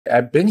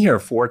I've been here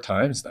 4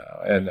 times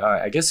now, and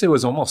I guess it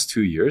was almost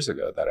 2 years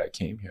ago that I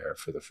came here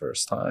for the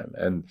first time.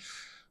 And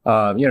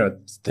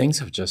things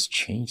have just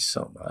changed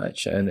so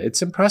much, and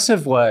it's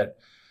impressive what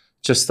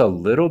just a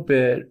little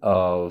bit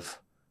of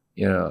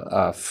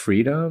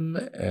freedom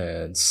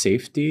and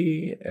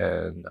safety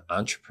and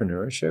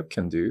entrepreneurship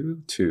can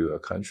do to a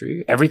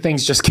country.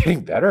 Everything's just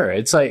getting better.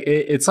 It's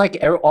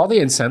like all the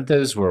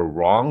incentives were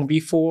wrong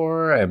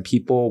before, and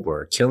people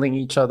were killing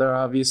each other,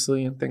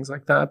 obviously, and things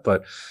like that.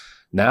 But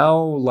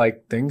now,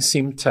 like, things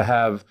seem to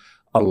have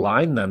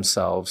aligned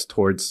themselves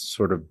towards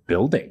sort of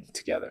building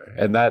together.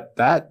 And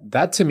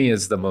that to me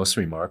is the most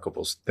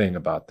remarkable thing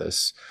about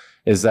this,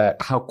 is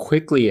that how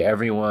quickly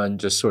everyone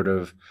just sort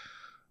of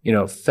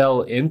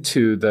fell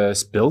into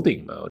this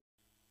building mode.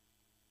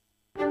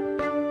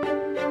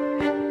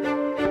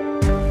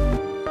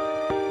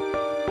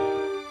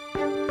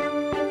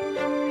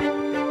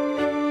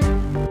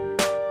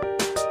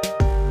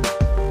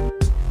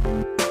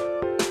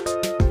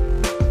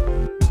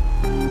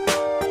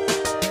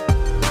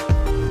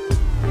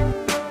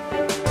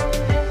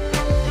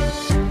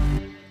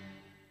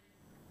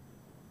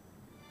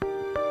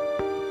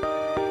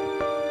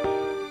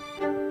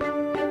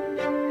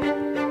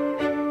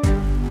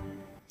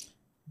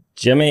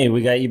 Jimmy,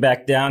 we got you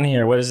back down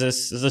here. What is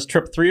this? Is this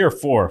trip 3 or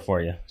 4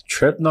 for you?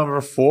 Trip number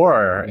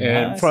 4,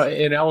 nice.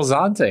 in El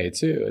Zonte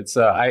too. It's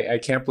I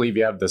can't believe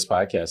you have this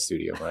podcast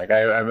studio, Mike.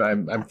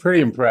 I'm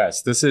pretty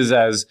impressed. This is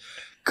as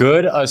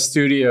good a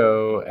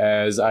studio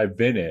as I've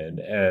been in,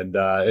 and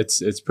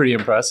it's pretty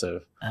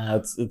impressive.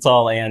 It's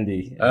all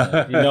Andy.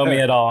 If you know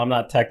me at all, I'm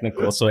not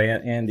technical, so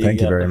Andy,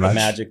 thank you very much.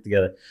 Magic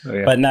together. Oh,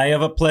 yeah. But now you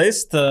have a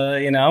place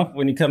to,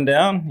 when you come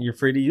down, you're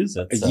free to use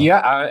it. So.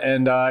 Yeah,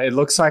 and it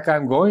looks like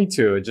I'm going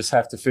to just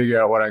have to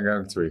figure out what I'm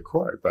going to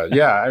record. But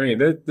yeah, I mean,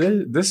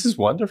 this is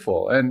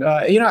wonderful, and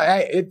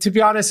to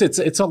be honest,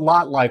 it's a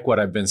lot like what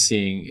I've been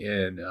seeing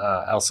in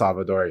El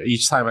Salvador.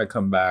 Each time I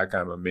come back,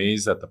 I'm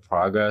amazed at the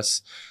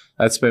progress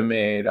that's been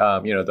made.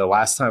 The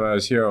last time I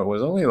was here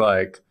was only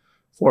like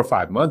 4 or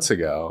 5 months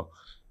ago.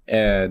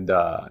 And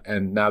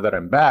now that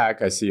I'm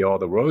back, I see all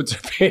the roads are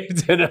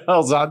paved in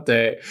El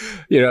Zonte.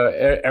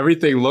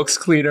 Everything looks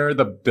cleaner.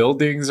 The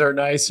buildings are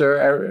nicer.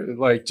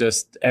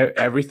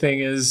 Everything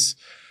is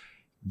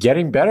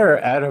getting better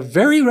at a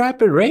very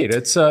rapid rate.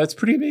 It's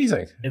pretty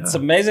amazing. It's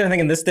amazing, I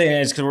think, in this day and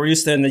age, because we're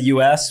used to in the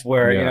U.S.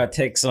 where it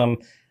takes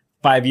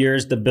 5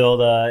 years to build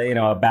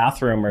a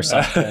bathroom or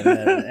something,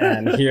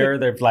 and here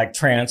they've like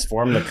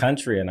transformed the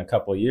country in a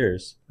couple of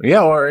years.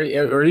 Yeah, or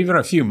even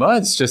a few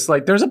months. Just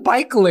like there's a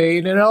bike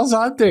lane in El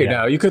Zonte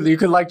now. You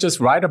could like just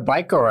ride a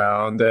bike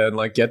around and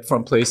like get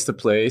from place to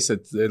place.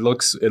 It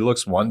looks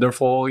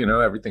wonderful.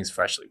 Everything's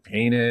freshly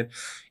painted.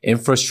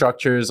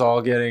 Infrastructure is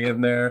all getting in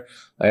there.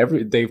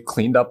 They've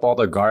cleaned up all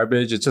the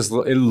garbage. It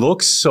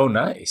looks so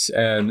nice,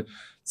 and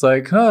it's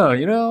like,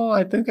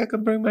 I think I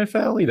could bring my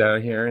family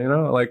down here.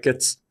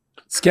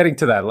 It's getting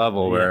to that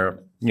level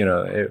where,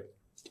 it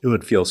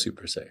would feel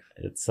super safe.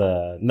 It's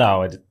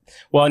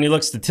and you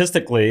look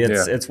statistically,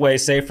 it's way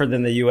safer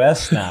than the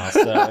US now.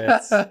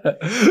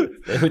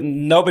 So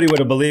nobody would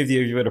have believed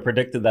you if you would have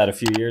predicted that a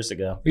few years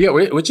ago. Yeah,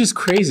 which is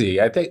crazy.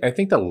 I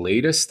think the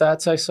latest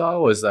stats I saw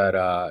was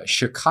that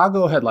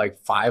Chicago had like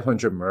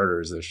 500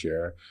 murders this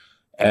year.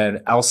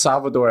 And El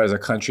Salvador as a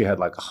country had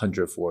like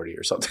 140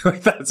 or something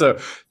like that. So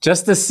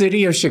just the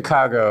city of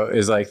Chicago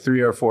is like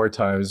 3 or 4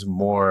 times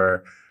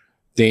more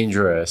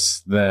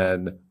dangerous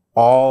than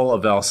all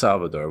of El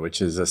Salvador, which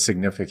is a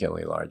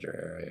significantly larger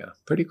area.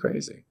 Pretty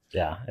crazy.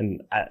 Yeah,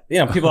 and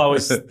people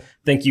always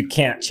think you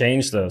can't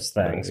change those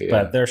things,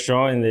 but they're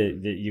showing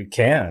that you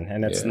can,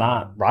 and it's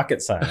not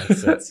rocket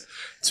science.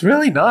 It's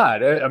really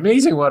not.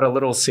 Amazing what a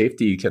little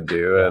safety can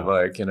do, and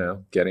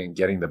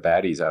getting the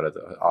baddies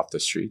off the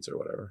streets or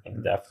whatever.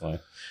 Definitely.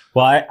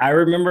 Well, I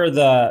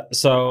remember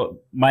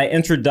my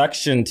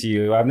introduction to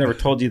you. I've never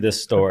told you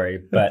this story,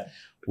 but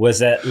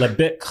was at Le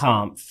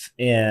BitConf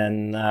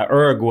in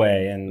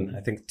Uruguay in,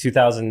 I think,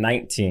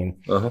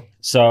 2019.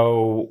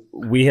 So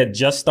we had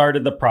just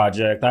started the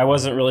project. I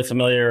wasn't really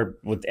familiar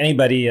with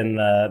anybody in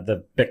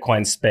the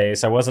Bitcoin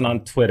space. I wasn't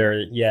on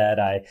Twitter yet.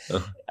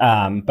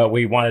 But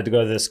we wanted to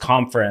go to this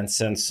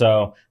conference. And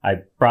so I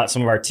brought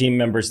some of our team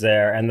members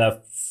there. And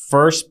the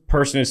first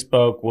person who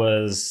spoke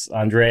was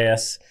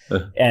Andreas.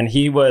 And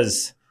he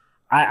was...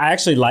 I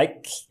actually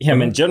like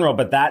him in general,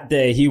 but that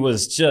day he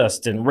was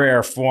just in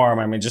rare form.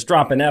 I mean, just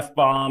dropping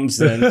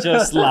F-bombs and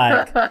just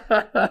like,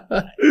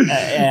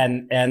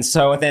 and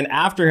so then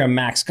after him,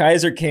 Max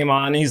Kaiser came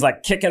on. He's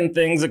like kicking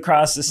things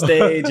across the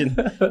stage,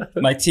 and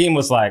my team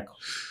was like,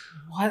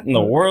 "What in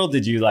the world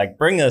did you like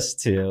bring us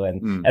to?"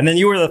 And then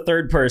you were the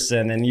third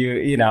person, and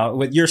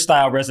with your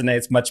style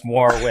resonates much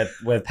more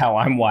with how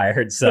I'm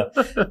wired. So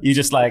you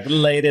just like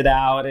laid it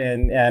out,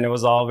 and it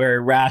was all very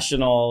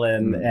rational,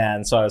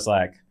 and so I was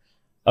like,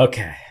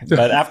 okay.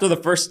 But after the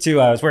first 2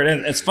 hours,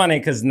 and it's funny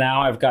because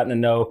now I've gotten to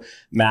know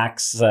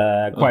Max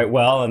quite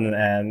well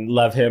and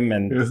love him,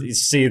 and you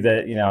see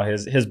that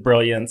his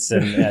brilliance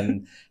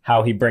and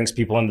how he brings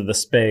people into the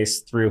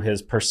space through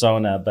his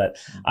persona. But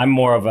I'm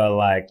more of a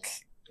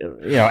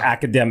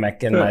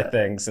academic in my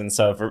things, and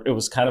so it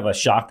was kind of a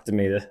shock to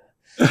me.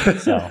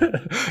 So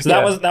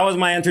that was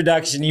my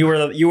introduction. You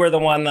were the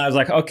one that I was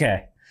like,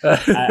 okay.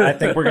 I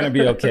think we're going to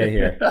be okay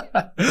here.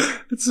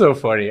 It's so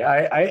funny.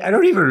 I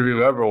don't even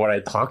remember what I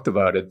talked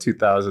about in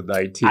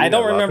 2019. I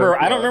don't remember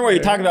what you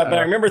talked about, but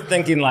I remember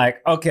thinking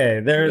like, okay,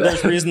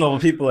 there's reasonable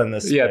people in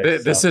this space. Yeah,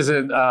 this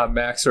isn't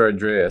Max or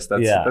Andreas.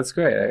 That's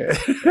great.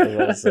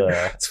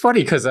 It's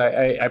funny because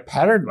I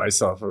patterned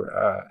myself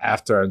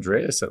after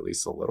Andreas at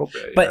least a little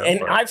bit.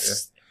 I've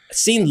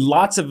seen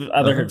lots of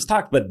other hipsters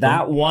talk, but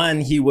that one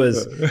he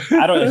was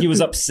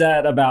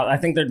upset about. I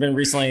think there'd been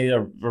recently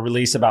a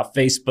release about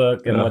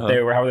Facebook and how they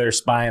were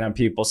spying on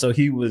people. So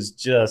he was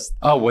just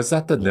was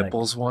that the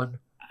nipples one?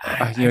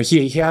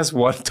 He has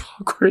one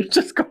talk where he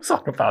just goes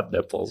on about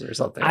nipples or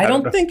something. I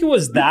don't think it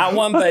was that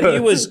one, but he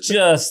was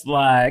just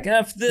like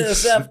F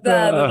this, F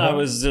that, and I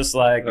was just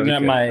like,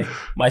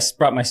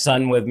 brought my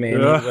son with me, and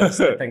he was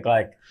I think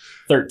like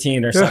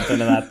 13 or something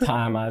at that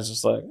time. I was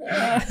just like.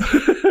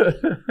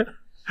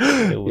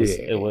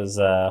 It was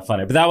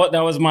funny, but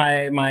that was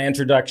my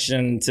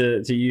introduction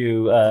to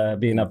you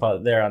being up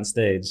there on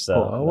stage.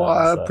 So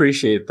I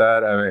appreciate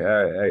that. I mean,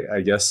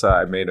 I guess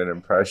I made an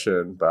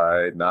impression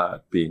by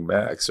not being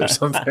Max or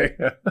something.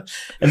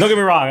 And don't get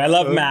me wrong, I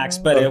love Max,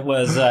 but it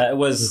was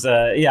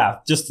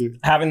just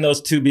having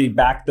those two be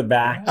back to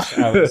back.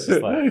 I was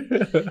just like,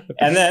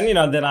 and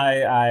then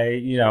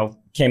I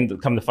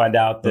come to find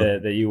out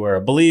that you were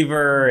a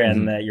believer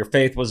and that your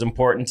faith was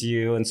important to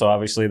you, and so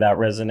obviously that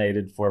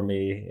resonated for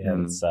me,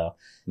 and so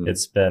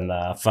it's been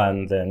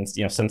fun. Then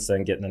since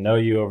then, getting to know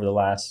you over the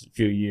last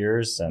few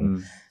years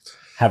and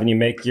having you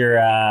make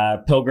your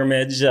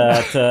pilgrimage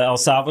to El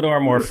Salvador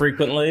more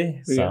frequently.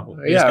 So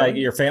you just gotta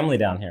get your family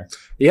down here.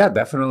 Yeah,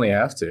 definitely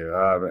have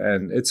to.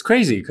 And it's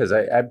crazy because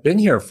I've been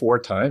here 4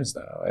 times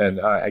now,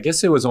 and I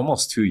guess it was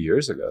almost 2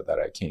 years ago that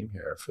I came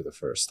here for the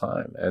first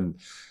time, and.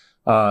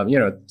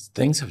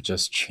 Things have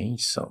just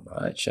changed so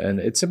much, and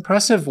it's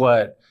impressive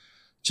what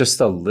just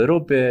a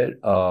little bit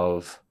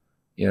of,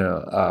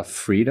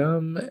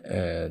 freedom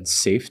and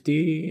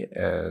safety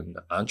and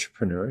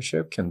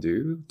entrepreneurship can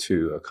do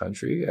to a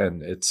country.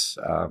 And it's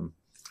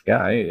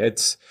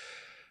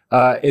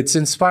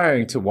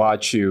inspiring to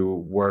watch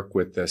you work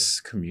with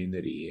this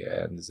community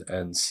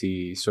and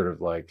see sort of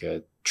like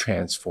it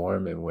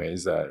transform in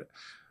ways that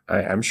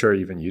I'm sure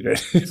even you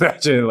didn't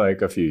imagine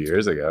like a few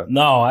years ago.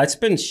 No, it's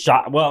been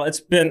Well,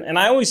 and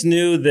I always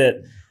knew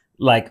that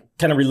like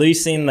kind of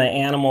releasing the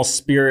animal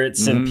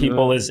spirits in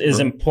people is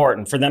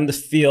important for them to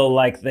feel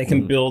like they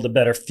can build a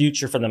better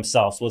future for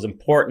themselves was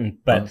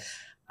important. But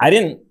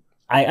I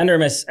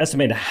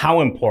underestimated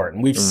how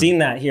important. We've seen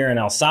that here in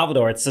El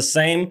Salvador. It's the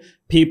same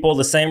people,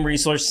 the same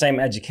resource, same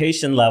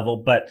education level,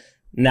 but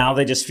now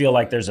they just feel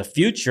like there's a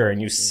future,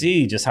 and you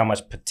see just how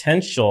much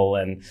potential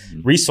and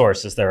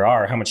resources there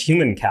are, how much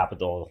human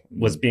capital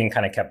was being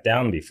kind of kept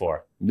down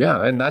before.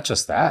 Yeah, and not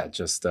just that,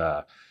 just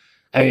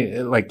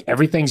like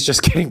everything's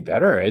just getting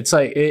better. It's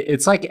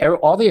like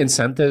all the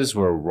incentives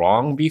were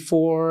wrong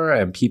before,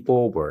 and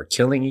people were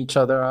killing each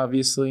other,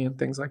 obviously, and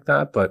things like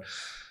that. But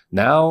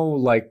now,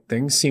 like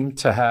things seem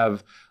to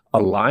have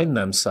align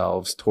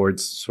themselves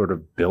towards sort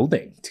of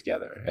building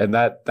together. And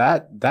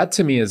that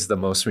to me is the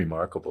most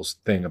remarkable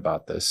thing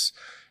about this,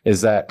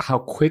 is that how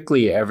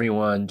quickly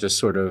everyone just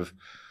sort of,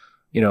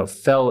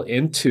 fell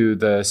into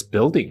this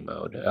building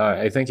mode.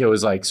 I think it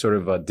was like sort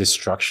of a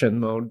destruction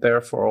mode there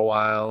for a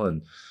while.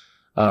 And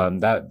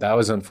that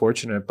was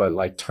unfortunate, but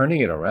like turning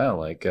it around,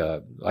 like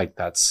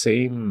that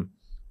same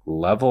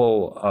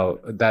level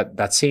of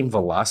that same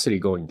velocity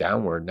going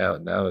downward,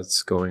 now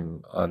it's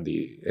going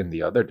in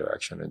the other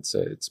direction.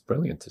 It's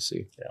brilliant to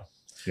see.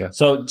 Yeah.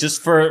 So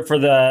just for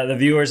the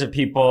viewers of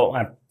people,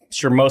 I'm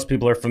sure most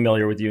people are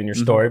familiar with you and your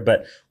story,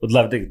 but would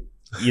love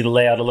you to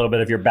lay out a little bit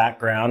of your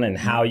background and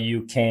how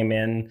you came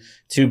in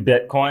to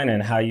Bitcoin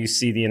and how you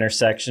see the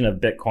intersection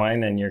of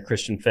Bitcoin and your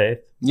Christian faith.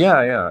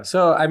 Yeah.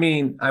 So I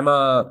mean,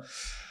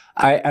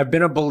 I've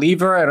been a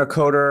believer and a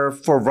coder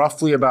for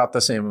roughly about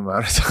the same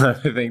amount of time.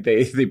 I think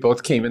they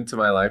both came into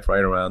my life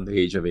right around the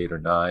age of 8 or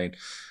 9.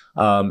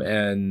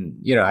 And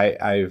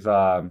I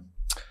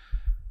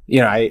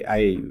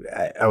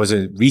was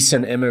a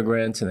recent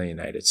immigrant in the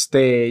United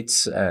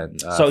States,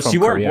 and so you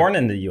weren't born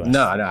in the U.S.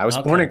 No, I was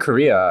born in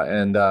Korea,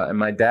 and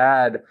my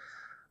dad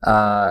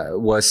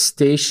was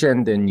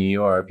stationed in New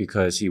York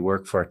because he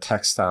worked for a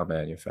textile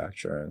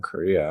manufacturer in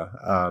Korea,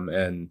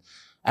 and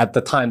at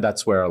the time,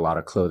 that's where a lot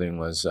of clothing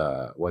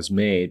was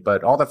made.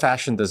 But all the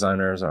fashion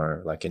designers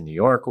are like in New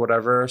York or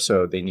whatever.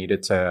 So they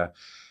needed to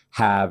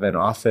have an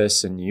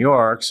office in New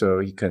York so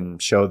he can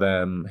show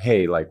them,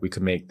 hey, like we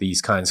could make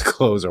these kinds of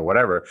clothes or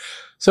whatever.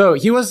 So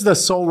he was the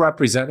sole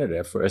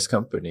representative for his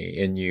company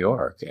in New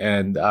York.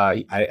 And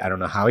I don't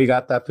know how he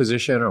got that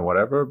position or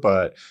whatever,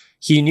 but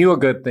he knew a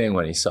good thing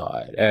when he saw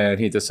it. And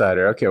he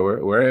decided, okay,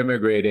 we're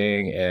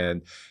immigrating.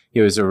 And he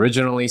was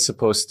originally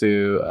supposed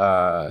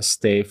to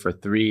stay for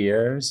 3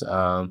 years.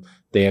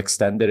 They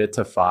extended it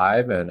to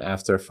 5. And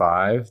after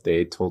 5,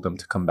 they told him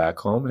to come back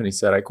home. And he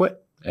said, I quit.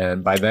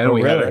 And by then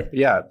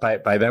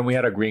by then we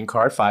had a green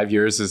card. 5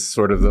 years is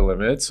sort of the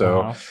limit.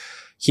 So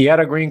he had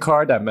a green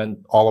card. That meant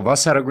all of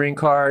us had a green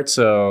card.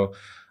 So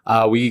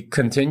we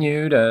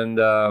continued,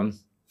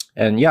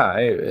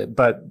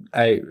 but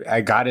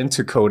I got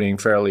into coding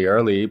fairly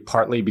early,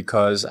 partly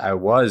because I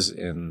was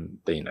in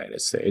the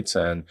United States.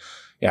 And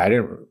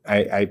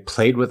I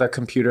played with a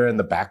computer in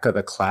the back of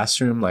the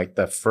classroom like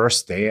the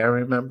first day, I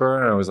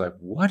remember. And I was like,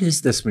 what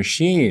is this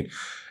machine?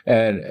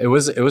 And it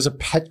was a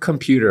pet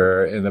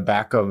computer in the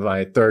back of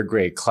my third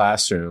grade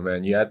classroom.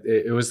 And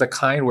it was the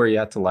kind where you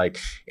had to like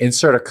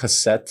insert a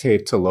cassette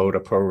tape to load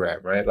a program,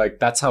 right? Like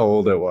that's how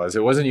old it was.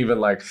 It wasn't even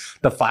like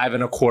the 5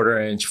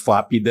 1/4 inch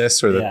floppy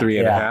disk or the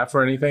 3.5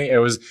 or anything. It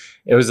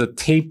was a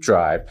tape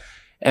drive.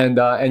 And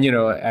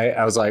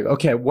I was like,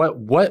 okay,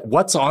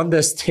 what's on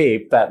this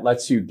tape that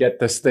lets you get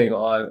this thing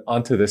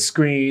onto the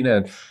screen?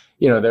 And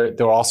there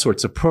are all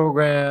sorts of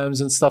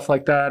programs and stuff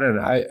like that. And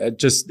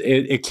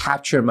it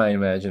captured my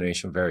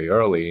imagination very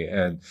early.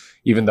 And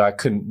even though I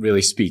couldn't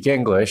really speak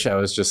English, I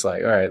was just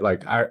like, all right,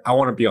 like I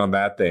want to be on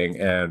that thing.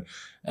 And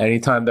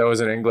anytime there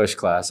was an English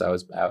class, I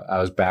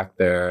was back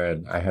there,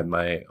 and I had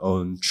my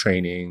own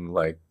training,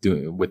 like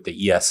doing with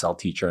the ESL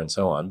teacher and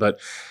so on. But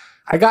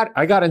I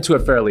got into it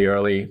fairly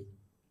early.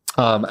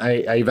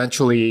 I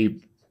eventually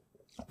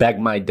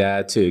begged my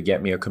dad to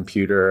get me a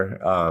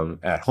computer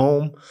at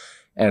home.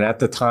 And at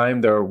the time,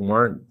 there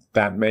weren't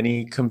that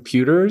many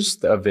computers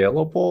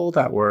available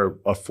that were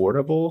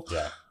affordable.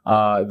 Yeah.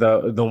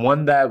 The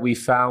one that we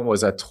found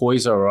was at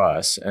Toys R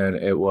Us, and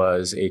it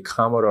was a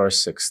Commodore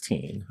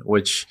 16,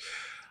 which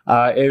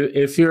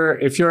if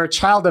you're a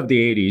child of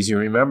the 80s, you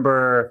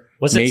remember.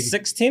 Was it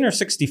 16 or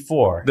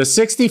 64? The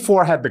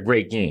 64 had the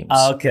great games.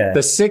 Okay.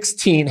 The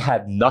 16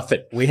 had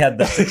nothing. We had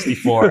the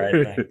 64,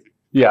 I think.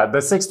 Yeah,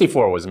 the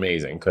 64 was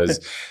amazing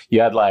because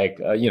you had like,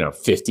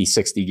 50,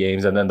 60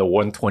 games. And then the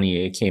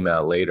 128 came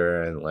out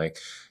later. And like,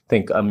 I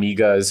think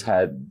Amigas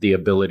had the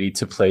ability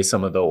to play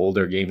some of the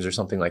older games or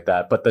something like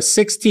that. But the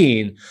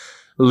 16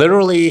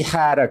 literally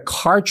had a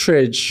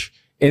cartridge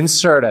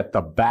insert at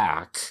the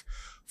back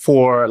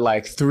for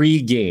like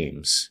 3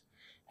 games.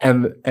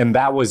 And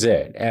that was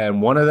it.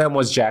 And one of them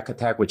was Jack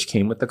Attack, which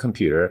came with the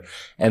computer.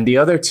 And the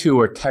other 2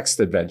 were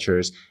text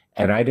adventures.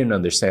 And I didn't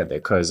understand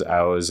it because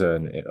I was a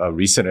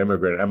recent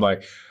immigrant. I'm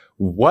like,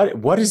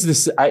 what is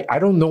this? I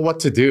don't know what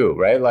to do,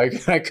 right?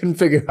 Like I couldn't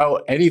figure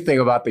out anything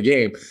about the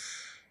game.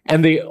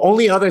 And the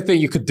only other thing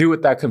you could do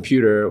with that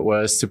computer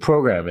was to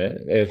program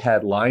it. It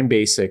had line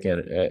basic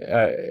and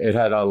it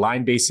had a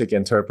line basic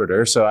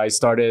interpreter. So I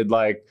started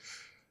like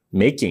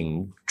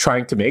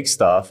trying to make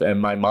stuff.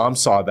 And my mom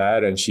saw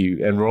that and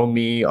she enrolled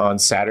me on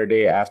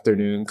Saturday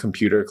afternoon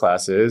computer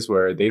classes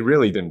where they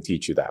really didn't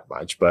teach you that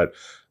much, but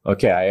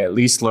okay, I at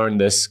least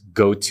learned this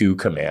go-to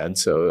command,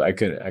 so I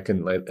can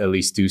at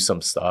least do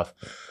some stuff.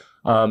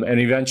 And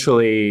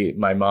eventually,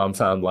 my mom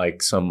found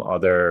like some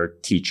other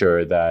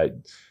teacher that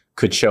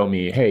could show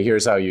me, hey,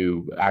 here's how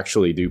you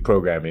actually do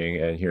programming,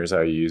 and here's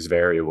how you use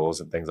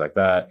variables and things like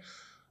that.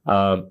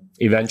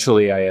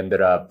 Eventually, I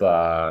ended up,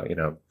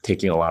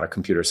 taking a lot of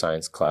computer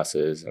science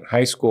classes in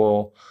high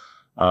school.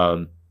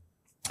 And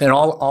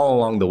all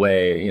along the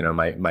way,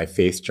 my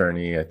faith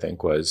journey, I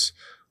think, was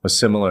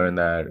similar in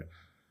that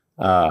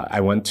I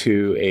went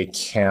to a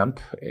camp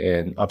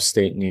in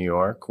upstate New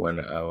York when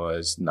I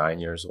was 9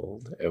 years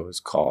old. It was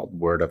called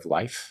Word of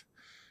Life.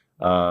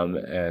 And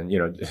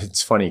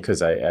it's funny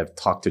because I've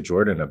talked to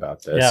Jordan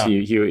about this. Yeah.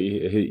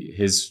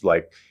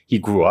 He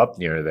grew up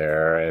near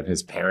there, and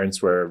his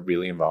parents were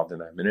really involved in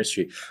that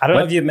ministry. I don't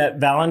know if you met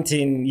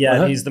Valentin yet.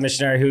 Uh-huh. He's the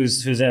missionary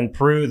who's in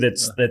Peru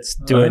that's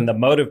doing the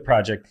Motive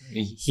Project.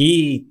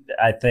 He,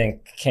 I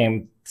think,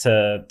 came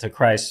to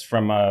Christ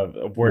from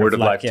a Word of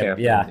Life camp.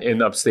 Yeah,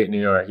 in upstate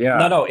New York.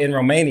 Yeah, no, in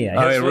Romania.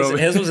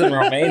 His was in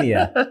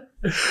Romania.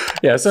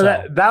 Yeah, so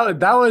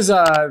that was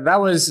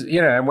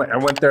I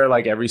went there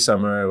like every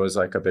summer. It was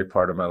like a big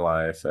part of my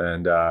life,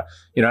 and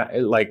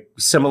like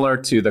similar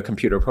to the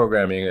computer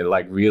programming, it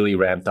like really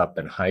ramped up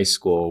in high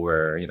school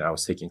where I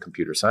was taking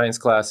computer science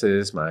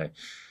classes. My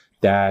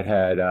dad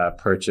had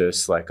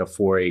purchased like a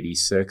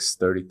 486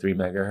 33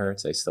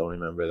 megahertz. I still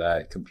remember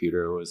that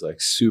computer. It was like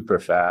super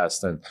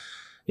fast, and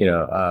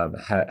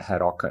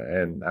had all kind,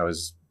 and I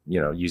was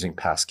using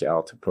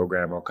Pascal to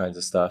program all kinds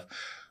of stuff.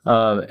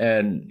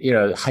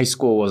 High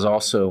school was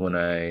also when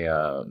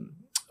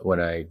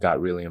I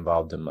got really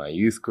involved in my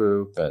youth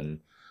group, and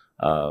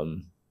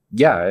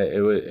it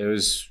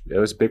was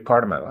a big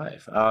part of my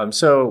life.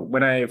 So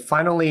when I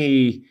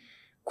finally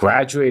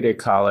graduated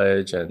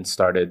college and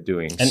started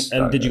doing,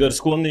 and did you go to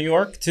school in New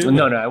York too?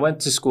 No, I went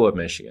to school at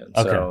Michigan.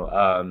 Okay.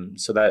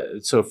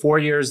 So 4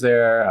 years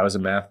there. I was a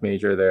math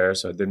major there,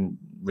 so I didn't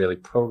really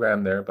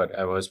program there, but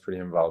I was pretty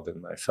involved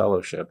in my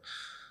fellowship.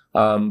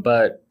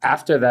 But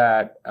after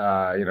that,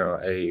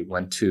 I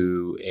went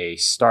to a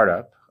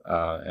startup,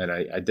 and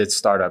I did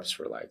startups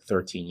for like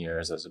 13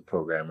 years as a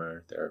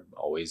programmer. They're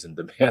always in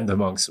demand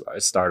amongst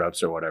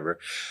startups or whatever.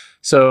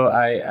 So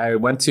I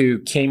went to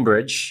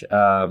Cambridge,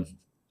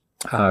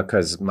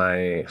 because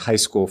my high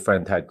school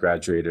friend had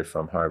graduated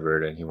from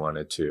Harvard and he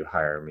wanted to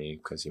hire me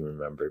because he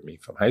remembered me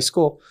from high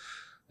school.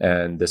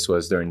 And this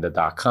was during the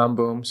dot-com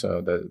boom.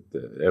 So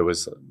it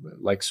was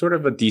like sort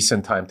of a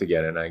decent time to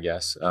get in, I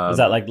guess. Was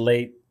that like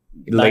late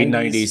Late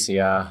 90s? 90s,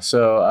 yeah.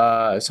 So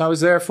I was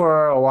there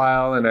for a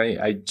while, and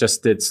I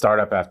just did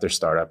startup after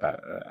startup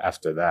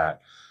after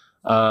that.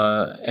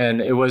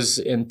 And it was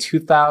in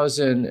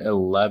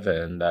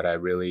 2011 that I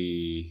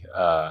really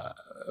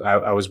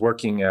I was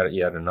working at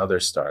yet another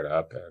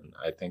startup, and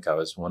I think I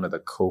was one of the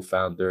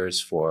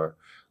co-founders for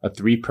a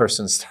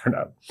 3-person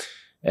startup.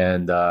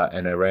 And I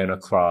ran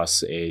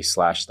across a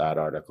Slashdot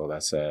article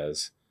that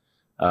says,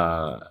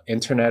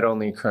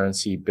 internet-only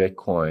currency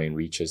Bitcoin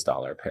reaches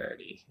dollar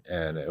parity.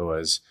 And it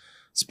was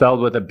spelled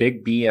with a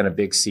big B and a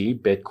big C,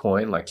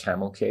 Bitcoin, like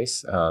camel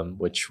case,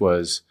 which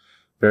was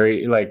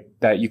very like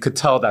that. You could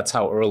tell that's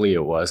how early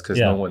it was because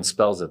no one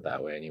spells it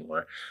that way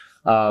anymore.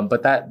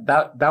 But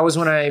that was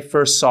when I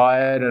first saw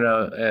it.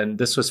 And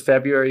this was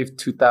February of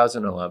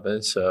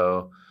 2011.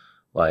 So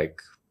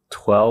like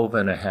 12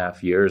 and a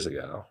half years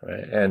ago,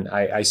 right? And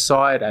I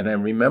saw it and I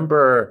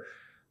remember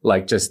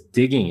like just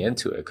digging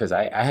into it because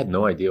I had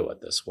no idea what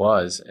this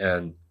was.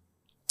 And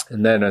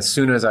then as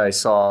soon as I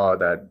saw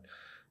that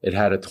it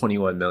had a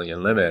 21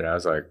 million limit, I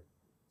was like,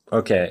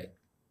 okay,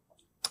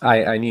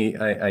 I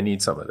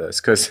need some of this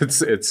because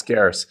it's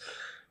scarce.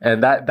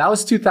 And that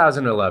was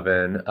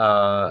 2011.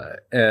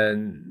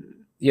 And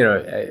you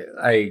know,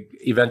 I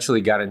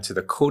eventually got into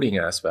the coding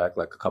aspect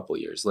like a couple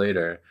of years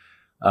later.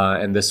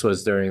 And this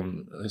was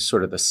during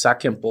sort of the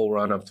second bull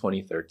run of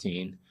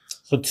 2013.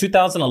 So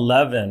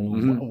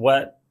 2011,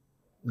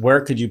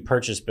 where could you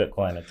purchase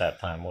Bitcoin at that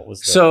time? What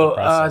was the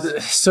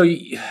process? So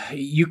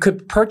you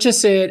could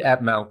purchase it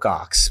at Mt.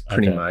 Gox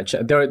pretty much.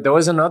 There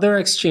was another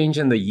exchange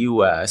in the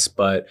US,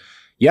 but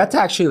you had to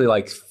actually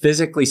like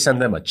physically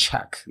send them a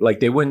check. Like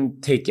they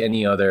wouldn't take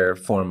any other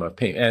form of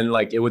payment. And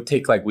like it would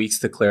take like weeks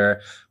to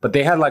clear, but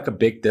they had like a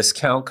big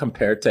discount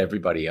compared to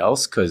everybody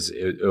else because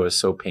it was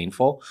so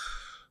painful.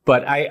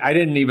 But I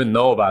didn't even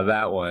know about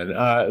that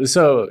one.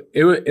 So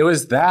it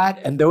was that,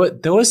 and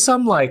there was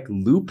some like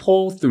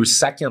loophole through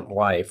Second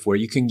Life where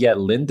you can get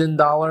Linden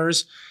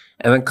dollars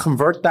and then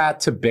convert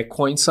that to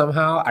Bitcoin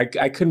somehow.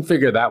 I couldn't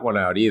figure that one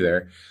out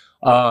either.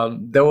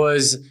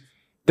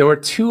 There were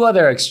 2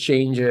 other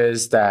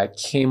exchanges that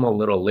came a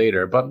little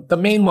later, but the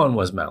main one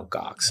was Mt.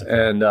 Gox,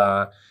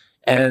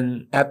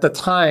 and at the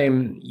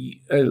time,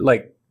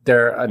 like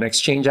they're an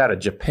exchange out of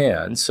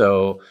Japan,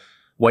 so.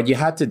 What you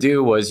had to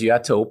do was you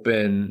had to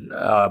open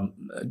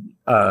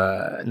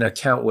an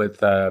account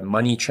with a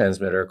money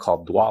transmitter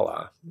called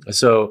Dwala.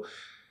 So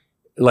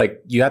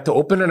like you had to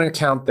open an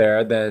account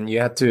there, then you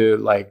had to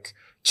like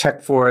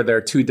check for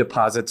their 2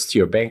 deposits to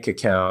your bank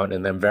account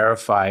and then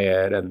verify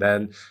it. And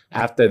then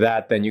after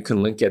that, then you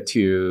can link it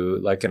to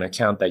like an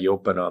account that you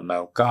open on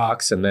Mt.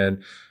 Gox. And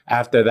then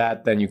after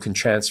that, then you can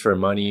transfer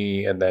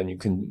money and then you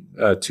can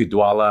to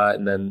Dwala,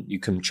 and then you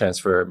can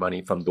transfer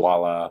money from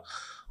Dwala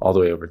all the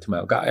way over to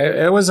Mt. Gox.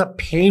 It was a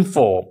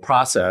painful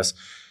process.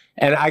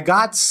 And I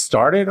got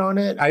started on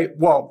it.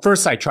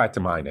 First I tried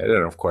to mine it,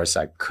 and of course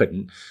I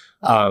couldn't.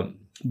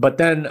 But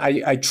then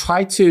I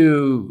tried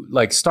to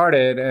like start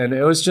it, and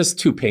it was just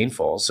too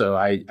painful. So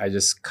I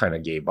just kind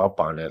of gave up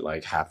on it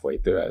like halfway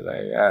through. I was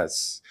like, yeah,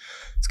 it's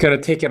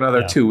gonna take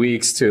another 2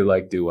 weeks to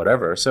like do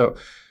whatever. So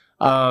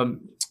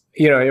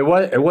you know,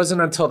 it wasn't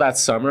until that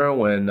summer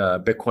when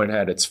Bitcoin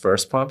had its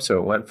first pump. So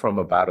it went from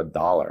about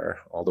 $1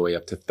 all the way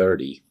up to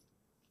 30.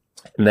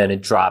 And then it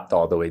dropped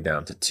all the way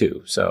down to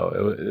 2.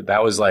 So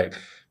that was like,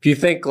 if you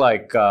think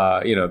like,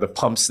 you know, the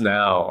pumps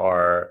now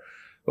or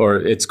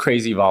it's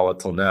crazy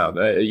volatile now,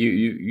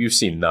 you've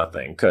seen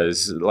nothing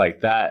because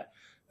like that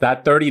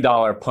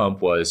 $30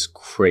 pump was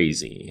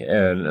crazy.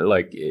 And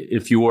like,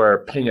 if you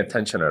were paying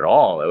attention at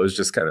all, it was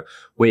just kind of,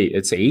 wait,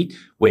 it's 8,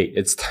 wait,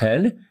 it's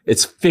 10,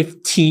 it's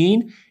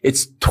 15,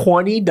 it's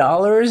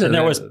 $20. And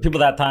there was people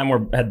that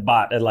time had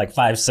bought at like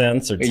 5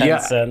 cents or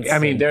 10 cents. I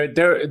mean,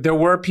 there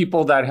were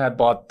people that had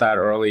bought that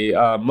early.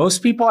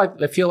 Most people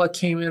I feel like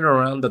came in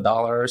around $1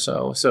 or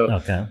so. So,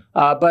 okay.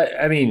 But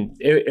I mean,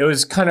 it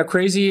was kind of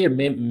crazy. It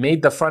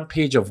made the front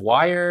page of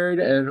Wired,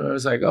 and I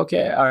was like,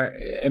 okay, all right.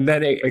 And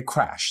then it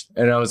crashed,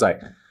 and I was like,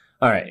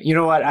 all right, you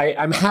know what?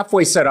 I'm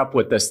halfway set up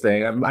with this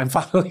thing. I'm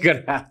finally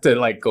gonna have to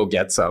like go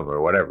get some or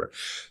whatever.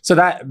 So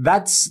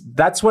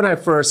that's when I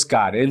first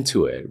got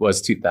into it, was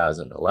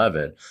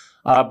 2011.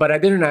 But I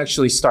didn't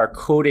actually start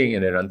coding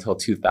in it until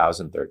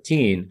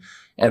 2013,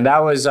 and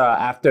that was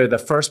after the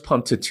first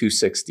pump to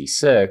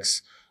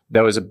 266.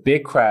 There was a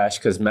big crash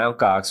because Mt.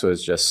 Gox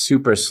was just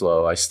super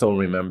slow. I still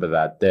remember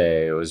that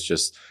day. It was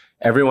just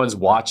everyone's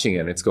watching it,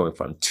 and it's going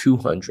from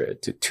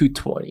 200 to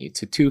 220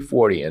 to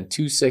 240 and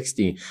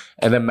 260,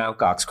 and then Mt.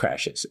 Gox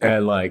crashes,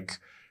 and like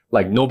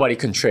nobody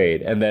can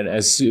trade. And then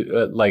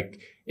like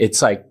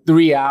it's like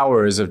 3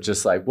 hours of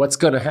just like what's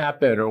gonna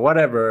happen or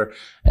whatever,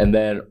 and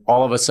then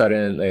all of a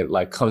sudden it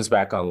like comes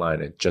back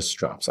online. It just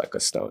drops like a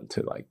stone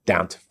to like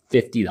down to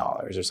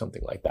 $50 or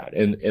something like that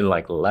in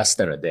like less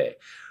than a day.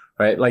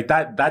 right? Like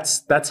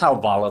that's how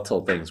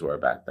volatile things were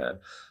back then.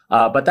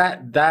 But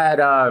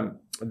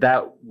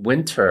that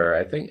winter,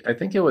 I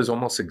think it was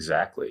almost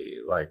exactly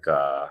like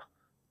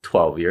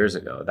 12 years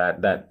ago,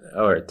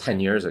 or 10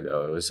 years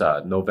ago. It was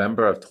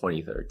November of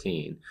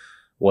 2013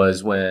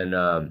 was when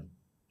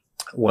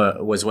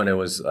it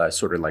was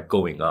sort of like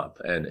going up,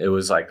 and it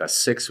was like a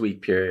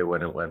 6-week period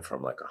when it went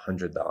from like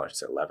 $100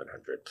 to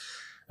 1,100.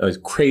 It was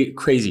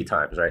crazy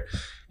times, right?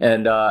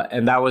 And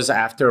that was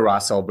after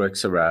Ross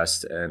Ulbricht's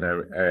arrest,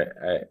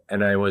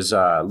 and I was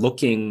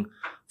looking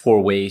for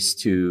ways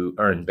to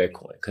earn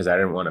Bitcoin because I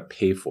didn't want to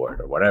pay for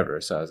it or whatever.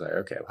 So I was like,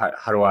 okay,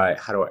 how do I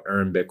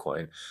earn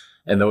Bitcoin?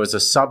 And there was a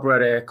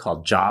subreddit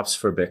called Jobs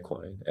for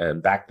Bitcoin.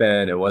 And back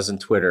then it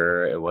wasn't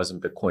Twitter, it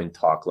wasn't Bitcoin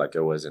Talk like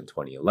it was in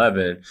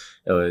 2011.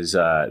 It was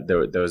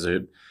there was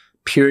a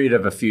period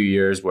of a few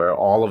years where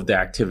all of the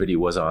activity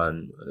was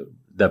on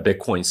the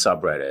Bitcoin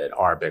subreddit,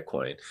 our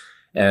Bitcoin.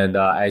 And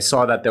I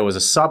saw that there was a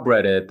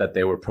subreddit that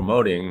they were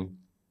promoting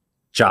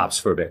Jobs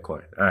for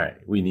Bitcoin. All right,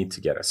 we need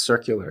to get a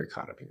circular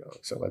economy going.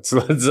 So let's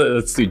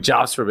do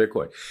Jobs for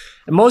Bitcoin.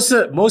 And most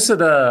of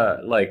the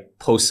like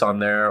posts on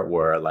there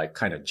were like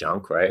kind of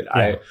junk, right?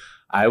 Yeah.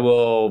 I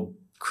will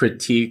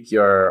critique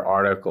your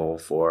article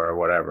for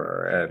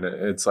whatever, and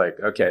it's like,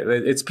 okay,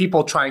 it's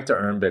people trying to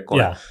earn Bitcoin.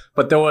 Yeah.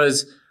 But there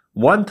was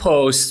one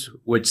post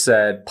which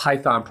said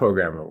Python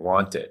programmer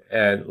wanted,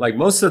 and like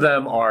most of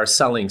them are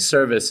selling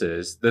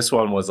services. This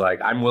one was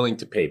like, I'm willing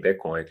to pay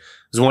Bitcoin. It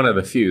was one of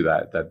the few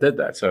that did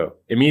that. So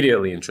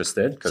immediately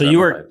interested. So you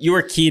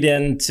were keyed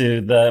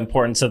into the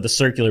importance of the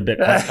circular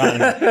Bitcoin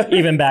economy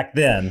even back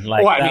then.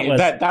 Like, well, I mean,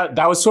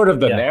 that was sort of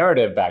the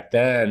narrative back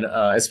then,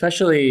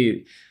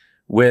 especially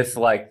with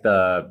like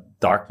the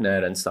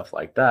darknet and stuff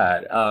like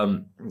that,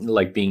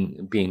 like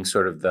being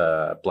sort of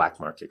the black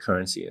market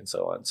currency and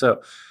so on.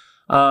 So.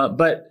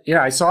 But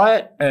yeah, I saw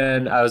it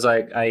and I was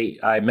like,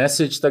 I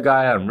messaged the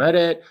guy on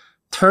Reddit.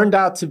 Turned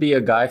out to be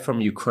a guy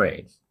from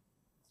Ukraine,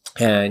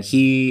 and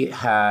he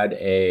had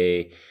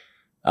a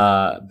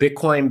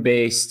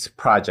Bitcoin-based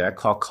project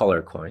called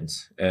Color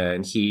Coins,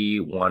 and he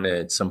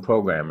wanted some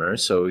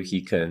programmers so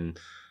he can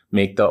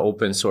make the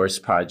open source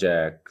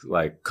project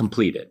like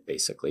completed.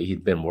 Basically,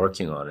 he'd been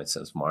working on it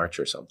since March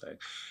or something.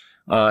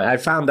 I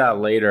found out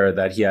later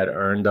that he had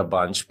earned a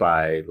bunch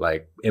by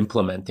like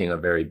implementing a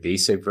very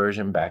basic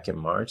version back in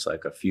March,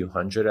 like a few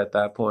hundred at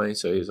that point.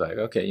 So he was like,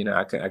 okay, you know,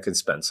 I can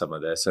spend some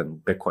of this, and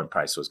Bitcoin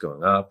price was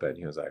going up, and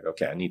he was like,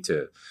 okay, I need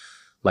to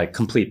like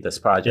complete this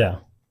project. Yeah.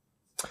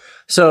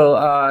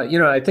 So you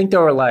know, I think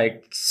there were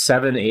like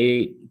 7,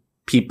 8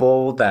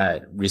 people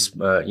that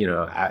you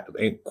know,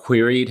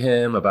 queried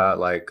him about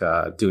like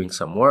doing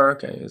some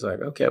work, and he was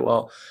like, okay,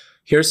 well,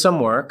 here's some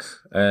work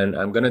and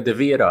I'm going to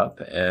divvy it up.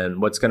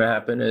 And what's going to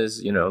happen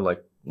is, you know,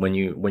 like when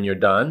you're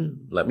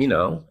done, let me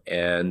know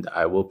and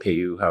I will pay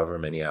you however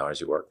many hours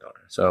you worked on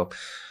it. So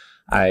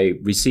I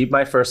received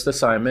my first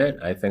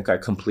assignment. I think I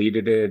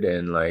completed it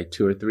in like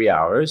 2 or 3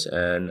 hours,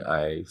 and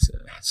I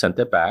sent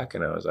it back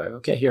and I was like,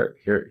 okay, here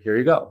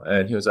you go.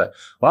 And he was like,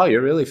 wow,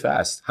 you're really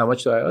fast. How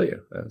much do I owe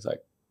you? And I was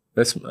like,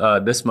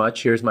 this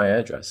much, here's my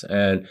address.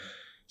 And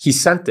he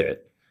sent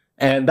it.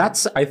 And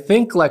that's, I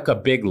think, like a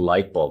big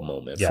light bulb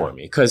moment for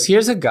me, because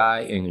here's a guy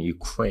in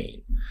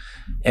Ukraine,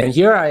 and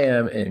here I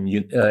am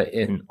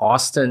in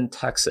Austin,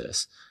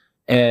 Texas,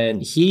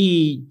 and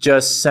he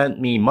just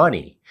sent me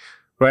money,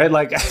 right?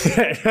 Like I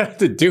didn't have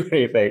to do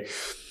anything,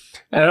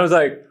 and I was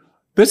like,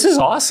 "This is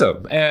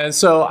awesome!" And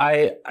so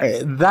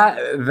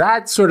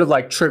that sort of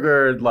like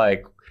triggered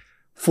like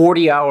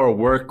 40-hour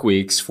work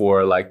weeks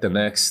for like the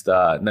next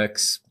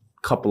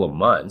couple of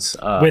months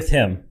with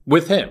him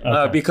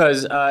okay.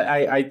 Because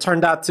I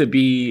turned out to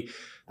be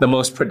the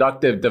most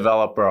productive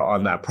developer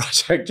on that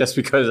project just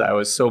because I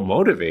was so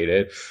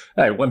motivated.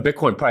 Like, when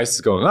Bitcoin price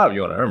is going up,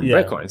 you want to earn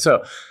Bitcoin.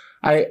 So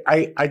I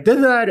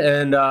did that,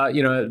 and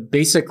you know,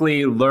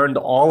 basically learned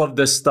all of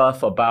this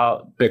stuff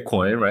about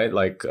Bitcoin, right?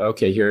 Like,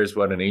 okay, here's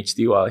what an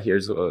HDL,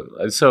 here's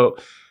so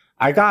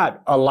I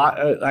got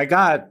I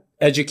got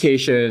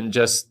education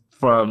just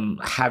from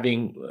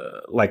having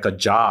like a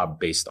job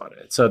based on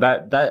it. So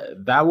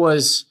that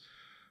was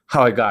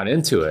how I got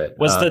into it.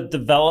 Was the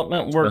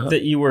development work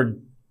that you were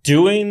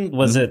doing,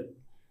 was it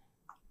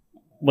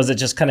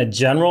just kind of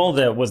general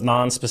that was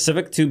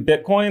non-specific to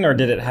Bitcoin, or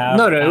did it have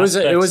No, it was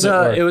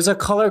a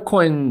Color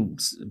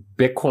Coins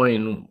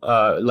Bitcoin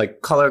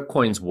like Color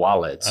Coins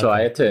wallet. So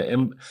I had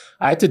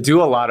to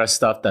do a lot of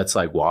stuff that's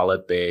like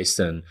wallet based,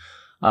 and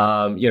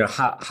you know,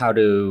 how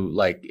to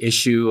like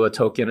issue a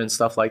token and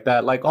stuff like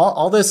that. Like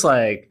all this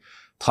like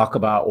talk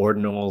about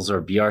ordinals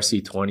or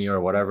BRC20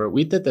 or whatever.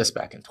 We did this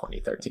back in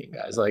 2013,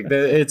 guys. Like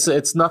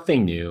it's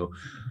nothing new.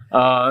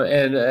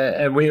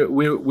 And we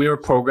were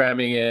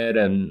programming it,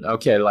 and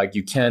okay, like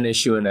you can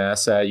issue an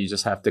asset. You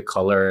just have to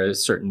color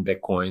certain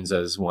Bitcoins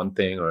as one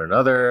thing or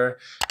another,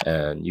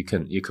 and you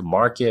can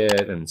mark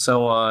it and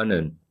so on.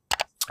 And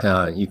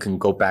you can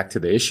go back to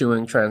the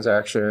issuing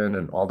transaction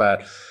and all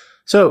that.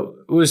 So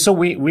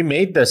we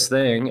made this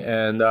thing,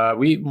 and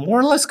we more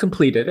or less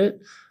completed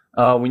it.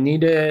 We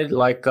needed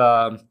like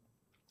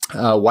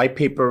white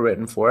paper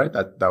written for it.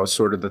 That was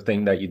sort of the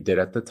thing that you did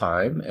at the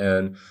time,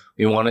 and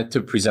we wanted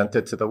to present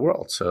it to the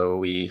world. So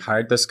we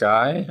hired this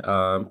guy,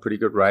 pretty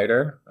good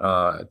writer,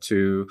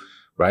 to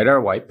write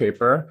our white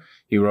paper.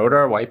 He wrote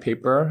our white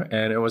paper,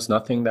 and it was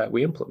nothing that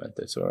we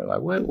implemented. So we're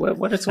like,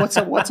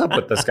 what's up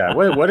with this guy?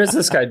 What is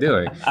this guy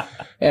doing?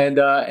 Well,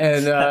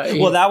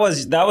 that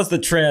was the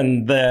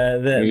trend.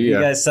 You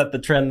guys set the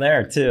trend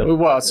there too.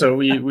 Well, so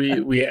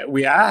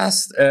we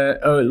asked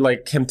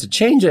like him to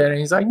change it, and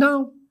he's like,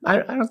 no, I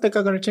don't think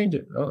I'm going to change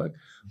it. I'm like,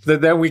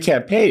 then we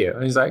can't pay you.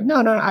 And he's like, no,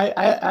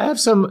 I have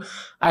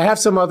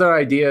some other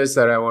ideas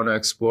that I want to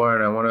explore,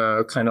 and I want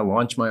to kind of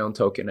launch my own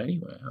token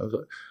anyway. I was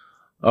like,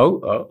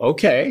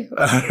 okay.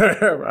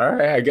 All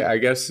right. I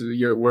guess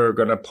we're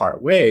going to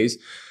part ways.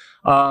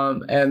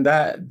 And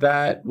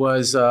that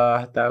was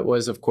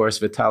of course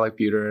Vitalik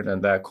Buterin,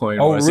 and that coin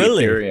was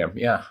really? Ethereum.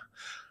 Yeah.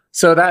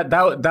 So that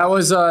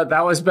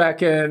was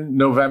back in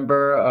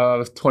November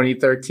of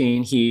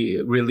 2013.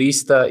 He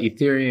released the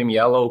Ethereum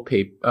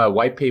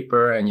white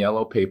paper and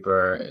yellow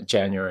paper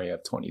January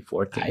of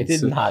 2014. I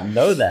did not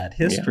know that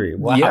history. Yeah.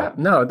 Wow. Yeah,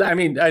 no, I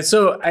mean, I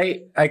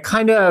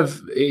kind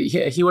of,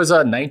 he was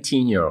a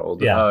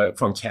 19-year-old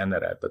from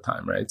Canada at the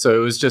time, right? So it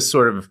was just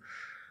sort of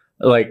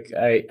like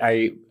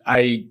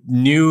I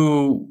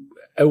knew,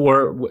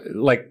 or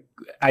like,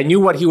 I knew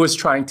what he was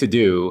trying to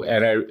do,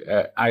 and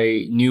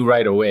I knew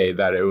right away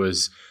that it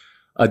was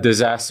a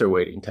disaster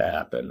waiting to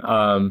happen.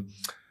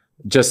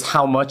 Just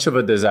how much of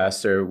a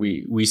disaster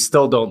we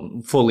still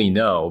don't fully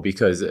know,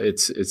 because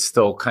it's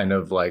still kind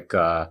of like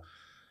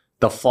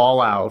the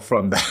fallout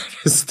from that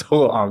is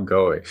still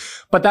ongoing.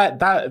 But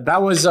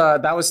that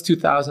was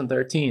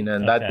 2013,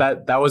 and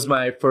that was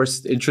my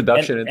first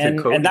introduction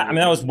into coding. And that, I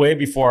mean, that was way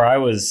before I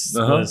was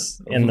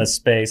in the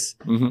space.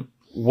 Mm-hmm.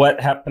 What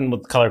happened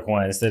with color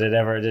coins? Did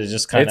it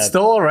just kind of? It's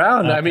still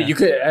around. Okay. I mean, you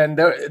could, and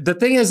the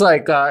thing is,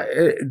 like,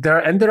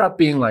 there ended up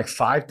being like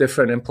 5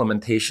 different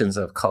implementations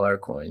of color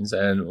coins,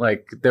 and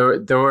like there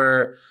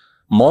were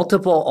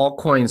multiple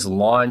altcoins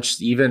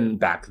launched even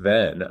back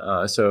then.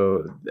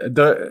 So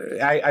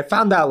I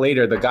found out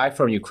later, the guy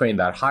from Ukraine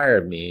that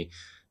hired me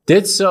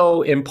did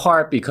so in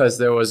part because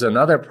there was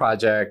another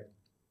project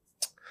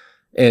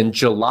in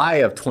July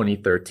of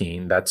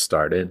 2013 that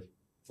started,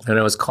 and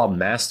it was called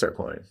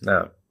Mastercoin.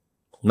 Now,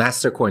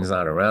 Mastercoin's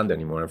not around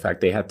anymore. In fact,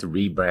 they had to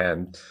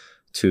rebrand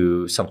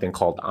to something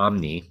called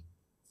Omni,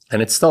 and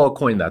it's still a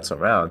coin that's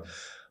around.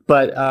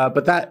 But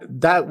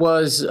that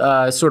was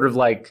sort of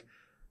like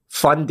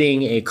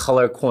funding a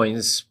color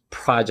coins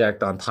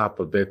project on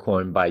top of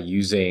Bitcoin by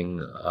using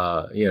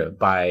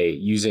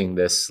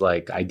this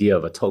like idea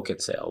of a token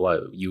sale,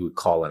 what you would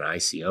call an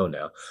ICO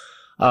now.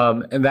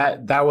 And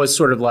that was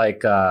sort of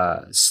like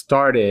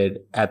started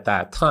at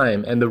that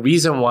time. And the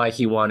reason why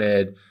he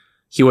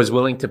was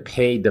willing to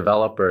pay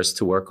developers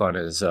to work on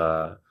his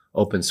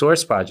open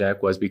source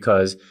project was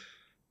because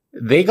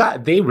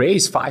they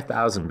raised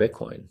 5,000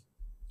 Bitcoin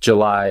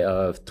July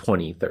of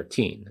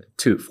 2013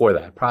 for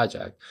that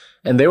project,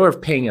 and they were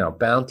paying out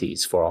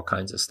bounties for all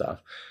kinds of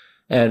stuff.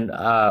 And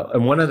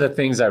one of the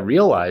things I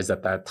realized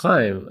at that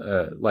time,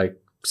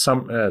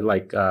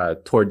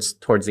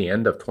 towards the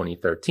end of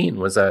 2013,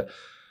 was that,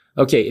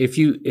 okay, if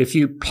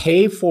you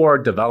pay for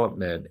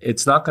development,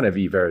 it's not going to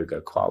be very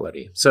good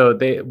quality. So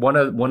one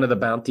of the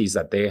bounties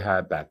that they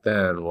had back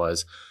then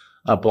was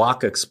a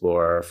block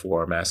explorer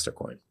for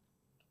Mastercoin.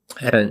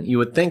 And you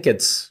would think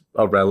it's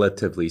a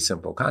relatively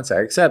simple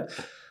concept, except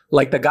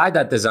like the guy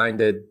that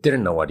designed it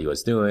didn't know what he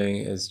was doing.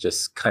 Is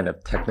just kind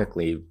of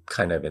technically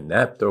kind of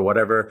inept or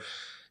whatever.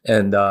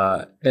 And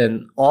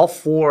all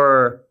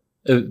four,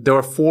 there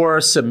were 4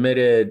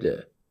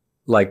 submitted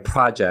like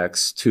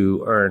projects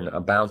to earn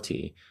a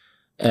bounty.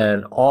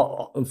 And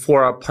all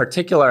for a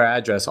particular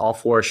address, all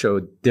 4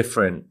 showed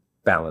different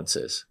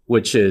balances,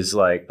 which is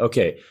like,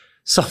 okay,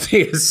 something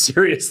is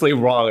seriously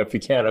wrong if you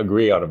can't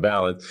agree on a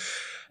balance.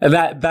 And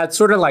that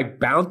sort of like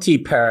bounty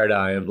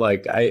paradigm,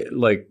 like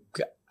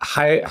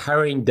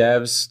hiring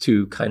devs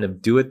to kind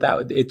of do it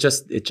it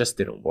just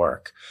didn't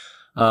work.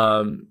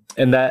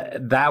 And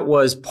that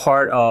was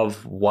part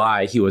of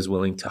why he was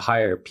willing to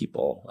hire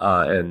people,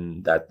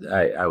 and that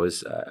I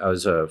was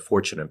a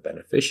fortunate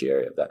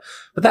beneficiary of that.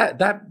 But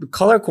that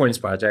Color Coins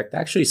project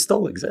actually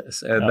still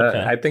exists, and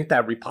I think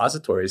that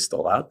repository is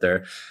still out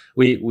there.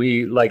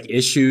 We like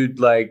issued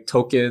like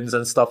tokens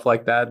and stuff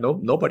like that.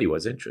 Nobody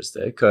was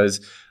interested because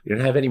we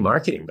didn't have any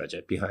marketing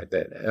budget behind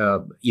it.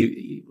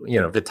 You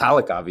know,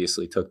 Vitalik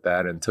obviously took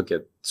that and took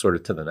it sort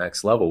of to the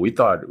next level. We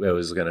thought it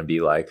was going to be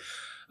like,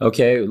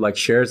 okay, like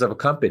shares of a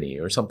company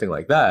or something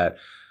like that.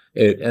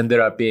 It ended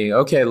up being,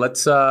 okay,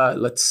 let's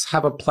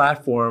have a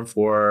platform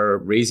for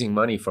raising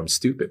money from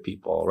stupid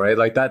people, right?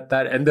 Like that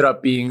ended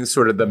up being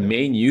sort of the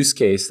main use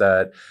case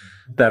that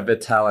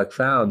Vitalik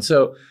found.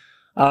 So,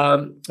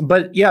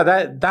 but yeah,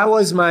 that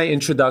was my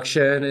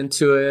introduction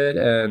into it.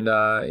 And,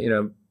 you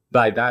know,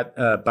 by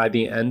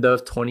the end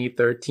of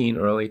 2013,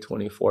 early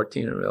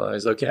 2014, I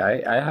realized,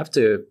 okay, I have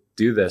to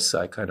do this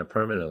kind of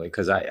permanently,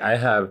 because I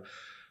have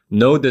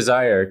no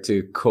desire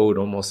to code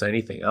almost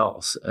anything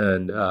else.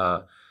 And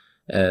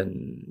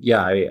and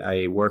yeah,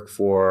 I work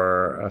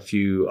for a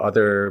few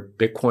other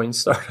Bitcoin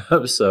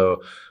startups.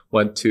 So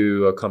went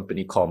to a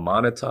company called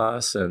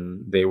Monetas,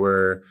 and they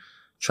were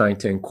trying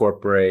to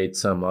incorporate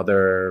some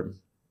other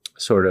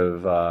sort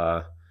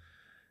of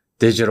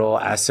digital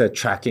asset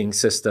tracking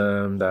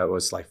system that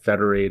was like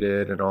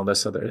federated and all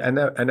this other.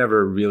 I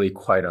never really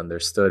quite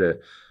understood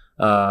it,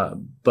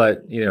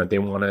 but they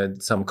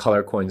wanted some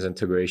color coins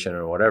integration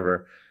or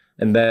whatever.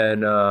 And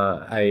then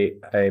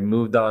I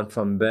moved on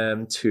from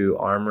them to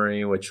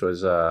Armory, which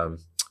was an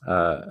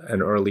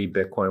early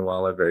Bitcoin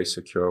wallet, very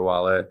secure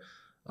wallet.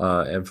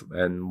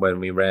 And when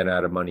we ran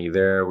out of money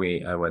there,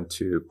 I went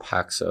to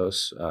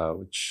Paxos,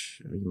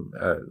 which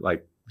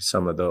like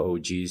some of the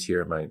OGs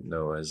here might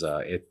know as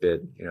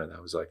ItBit.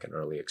 That was like an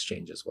early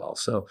exchange as well.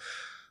 So,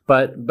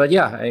 but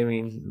yeah, I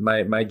mean,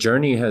 my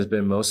journey has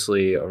been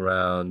mostly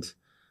around,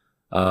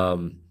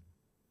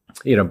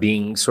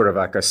 being sort of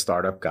like a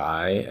startup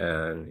guy,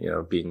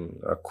 and being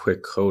a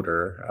quick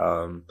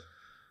coder,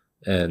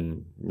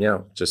 and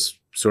just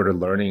sort of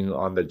learning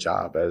on the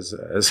job as a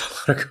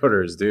lot of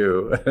coders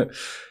do.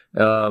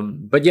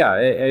 But yeah,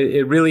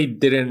 it really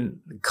didn't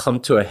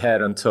come to a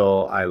head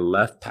until I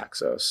left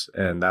Paxos,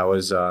 and that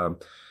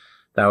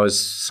was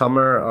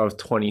summer of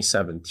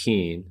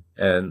 2017.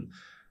 And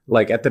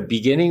like at the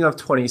beginning of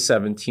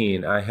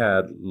 2017, I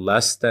had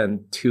less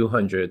than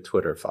 200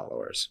 Twitter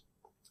followers,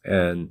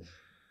 and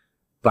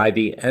by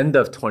the end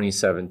of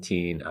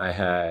 2017, I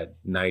had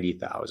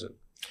 90,000.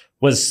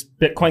 Was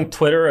Bitcoin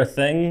Twitter a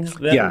thing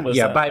then?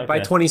 By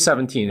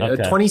 2017, Okay.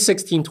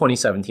 2016,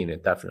 2017,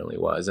 it definitely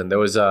was. And there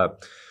was a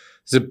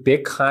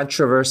big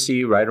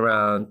controversy right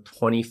around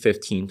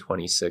 2015,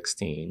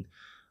 2016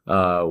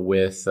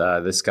 with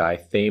this guy,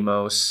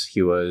 Thamos.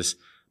 He was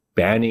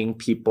banning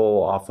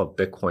people off of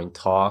Bitcoin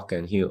Talk,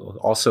 and he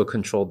also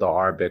controlled the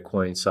R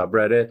Bitcoin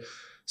subreddit.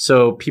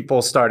 So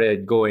people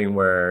started going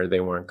where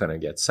they weren't going to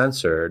get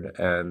censored,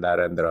 and that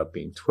ended up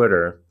being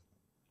Twitter.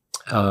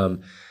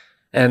 And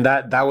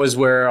that was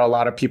where a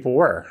lot of people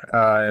were,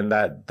 and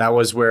that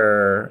was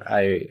where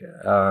I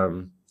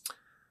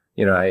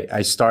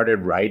started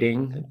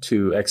writing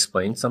to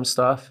explain some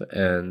stuff,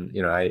 and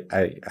I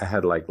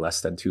had like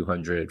less than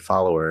 200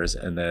 followers,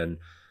 and then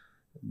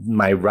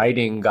my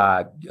writing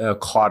got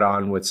caught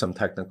on with some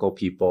technical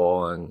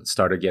people and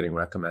started getting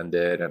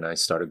recommended, and I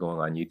started going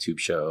on YouTube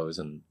shows,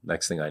 and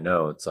next thing I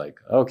know, it's like,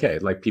 okay,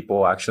 like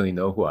people actually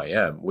know who I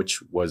am,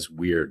 which was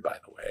weird, by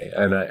the way.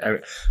 And I'm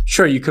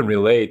sure you can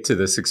relate to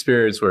this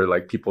experience where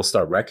like people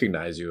start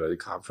recognizing you at the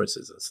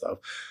conferences and stuff.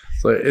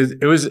 So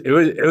it was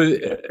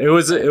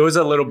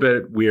a little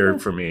bit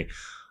weird for me,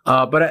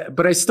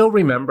 but I still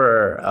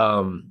remember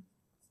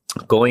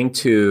going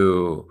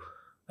to,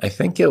 I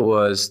think it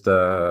was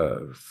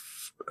the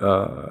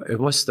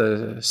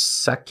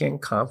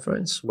second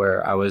conference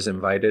where I was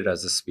invited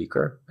as a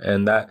speaker,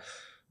 and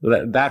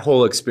that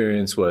whole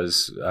experience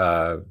was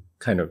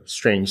kind of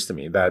strange to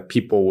me, that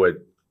people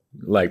would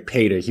like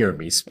pay to hear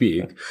me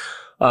speak.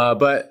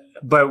 But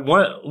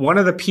one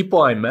of the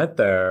people I met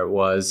there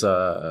was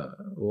so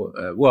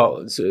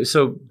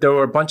there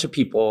were a bunch of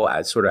people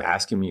sort of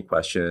asking me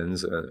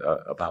questions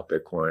about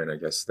Bitcoin. I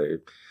guess they.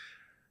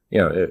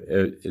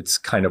 It's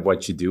kind of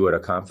what you do at a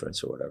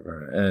conference or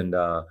whatever.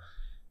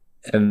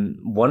 And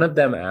one of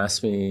them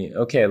asked me,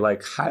 okay,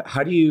 like,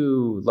 how do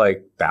you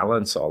like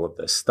balance all of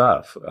this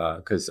stuff?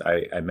 Because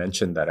I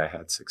mentioned that I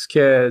had 6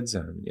 kids,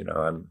 and,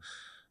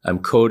 I'm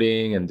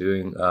coding and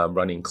doing,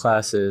 running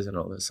classes and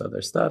all this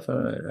other stuff.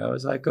 And I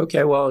was like,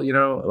 okay, well,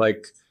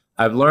 like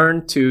I've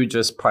learned to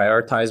just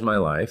prioritize my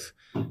life,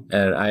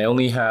 and I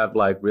only have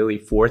like really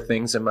 4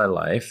 things in my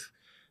life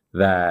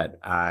that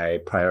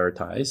I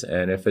prioritize.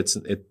 And if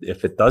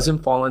it doesn't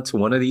fall into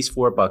one of these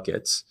 4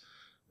 buckets,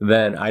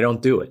 then I don't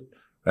do it,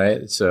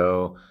 right?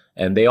 So,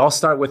 and they all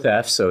start with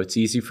F, so it's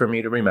easy for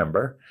me to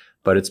remember,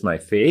 but it's my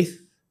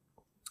faith,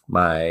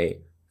 my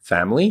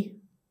family,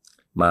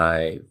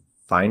 my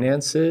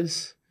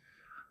finances,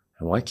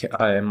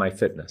 and my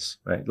fitness,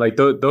 right? Like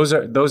those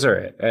are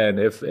it. And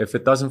if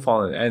it doesn't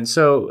fall in, and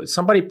so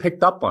somebody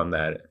picked up on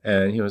that,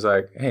 and he was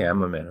like, hey,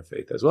 I'm a man of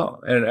faith as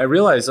well. And I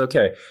realized,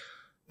 okay,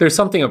 there's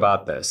something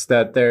about this,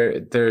 that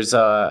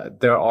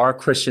there are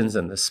Christians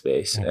in this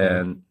space,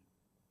 mm-hmm.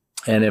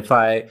 and if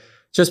I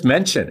just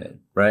mention it,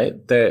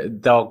 right,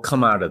 they'll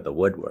come out of the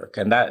woodwork,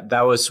 and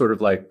that was sort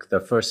of like the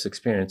first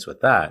experience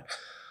with that.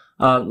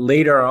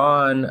 Later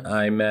on,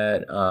 I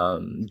met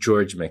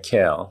George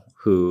McHale,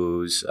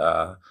 who's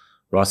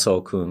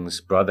Russell Kung's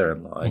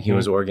brother-in-law, mm-hmm. and he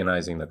was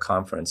organizing the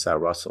conference that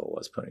Russell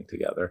was putting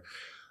together,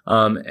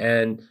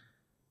 and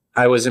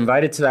I was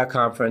invited to that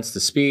conference to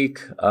speak,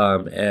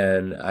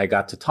 and I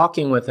got to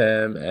talking with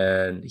him,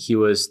 and he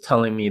was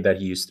telling me that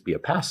he used to be a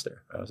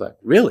pastor. I was like,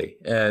 really?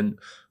 And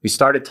we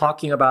started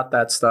talking about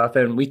that stuff,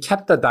 and we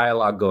kept the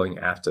dialogue going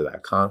after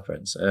that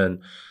conference. And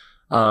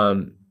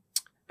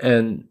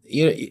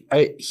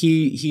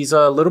he's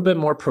a little bit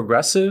more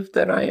progressive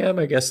than I am,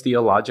 I guess,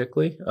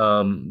 theologically,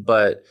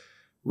 but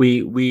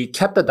we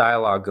kept the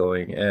dialogue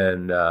going,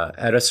 and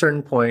at a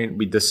certain point,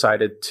 we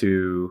decided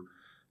to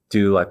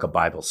do like a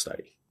Bible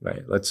study.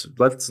 right?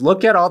 Let's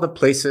look at all the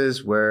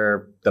places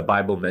where the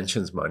Bible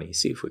mentions money,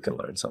 see if we can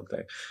learn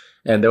something.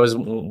 And there was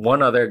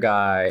one other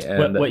guy.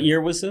 And what year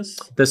was this?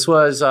 This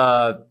was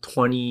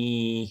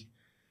early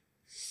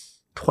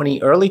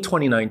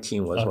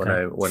 2019 was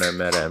when I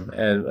met him,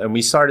 and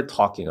we started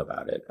talking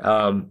about it.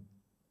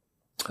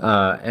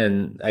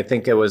 And I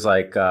think it was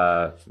like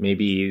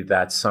maybe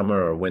that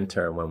summer or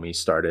winter when we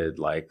started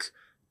like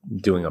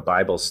doing a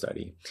Bible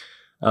study.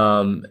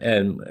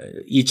 And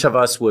each of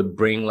us would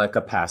bring like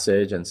a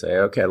passage and say,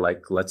 okay,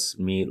 like let's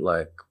meet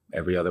like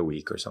every other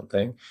week or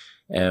something,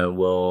 and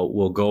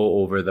we'll go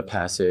over the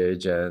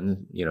passage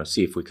and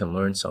see if we can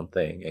learn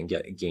something and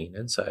gain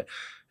insight.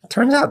 It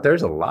turns out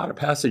there's a lot of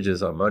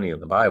passages on money in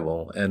the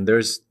Bible, and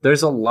there's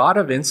a lot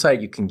of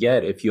insight you can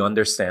get if you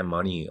understand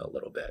money a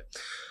little bit.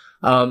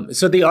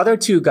 So the other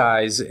two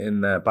guys in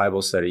that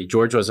Bible study,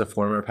 George was a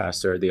former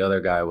pastor. The other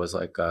guy was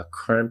like a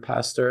current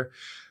pastor.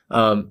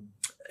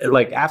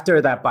 Like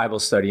after that Bible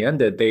study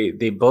ended,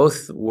 they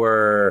both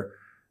were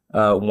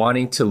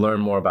wanting to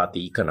learn more about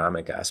the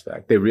economic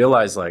aspect. They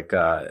realized like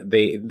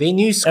they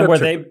knew scripture. And were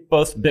they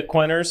both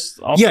Bitcoiners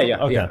also?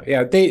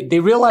 Yeah. They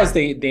realized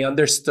they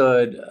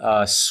understood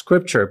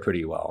scripture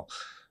pretty well,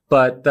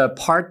 but the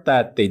part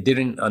that they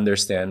didn't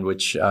understand,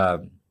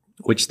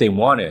 which they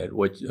wanted,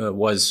 which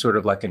was sort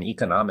of like an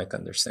economic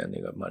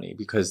understanding of money,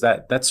 because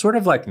that's sort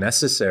of like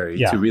necessary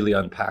to really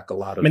unpack a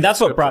lot of. I mean,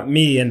 that's what brought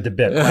me into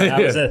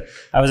Bitcoin.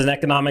 I was an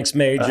economics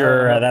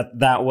major.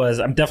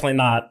 I'm definitely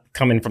not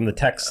coming from the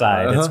tech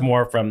side. It's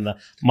more from the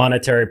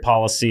monetary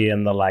policy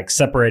and the like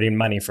separating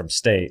money from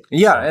state.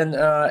 Yeah,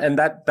 and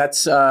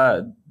that's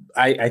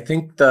I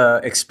think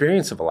the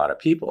experience of a lot of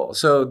people.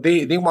 So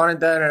they wanted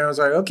that, and I was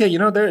like, okay,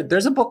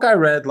 there's a book I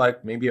read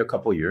like maybe a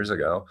couple years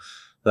ago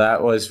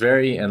that was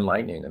very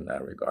enlightening in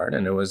that regard.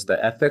 And it was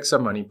The Ethics of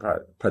Money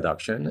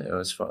Production. It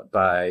was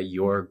by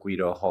Georg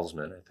Guido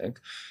Hulsmann, I think.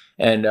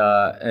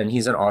 And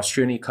he's an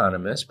Austrian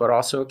economist, but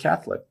also a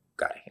Catholic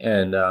guy.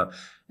 And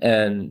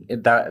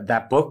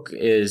that book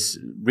is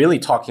really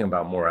talking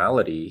about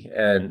morality.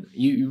 And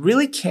you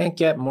really can't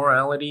get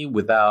morality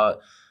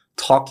without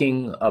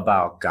talking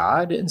about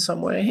God in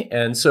some way.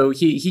 And so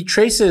he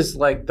traces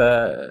like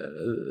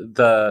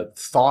the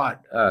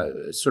thought,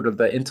 sort of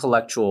the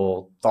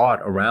intellectual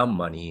thought around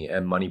money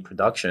and money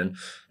production.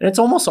 And it's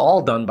almost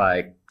all done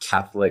by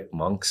Catholic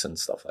monks and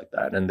stuff like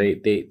that. And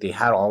they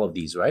had all of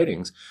these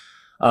writings.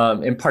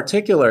 In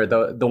particular,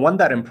 the one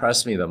that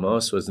impressed me the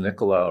most was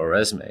Nicolas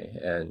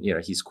Oresme. And,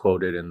 he's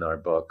quoted in our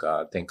book,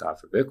 Thank God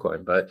for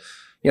Bitcoin. But,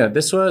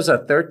 this was a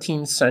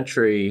 13th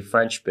century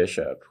French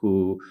bishop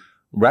who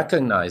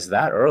recognize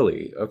that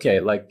early.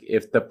 Okay, like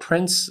if the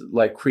prince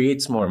like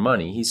creates more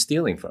money, he's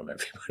stealing from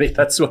everybody.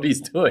 That's what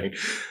he's doing.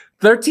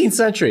 13th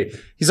century.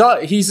 He's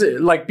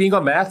like being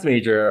a math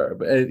major.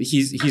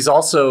 He's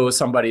also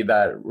somebody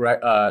that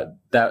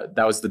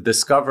was the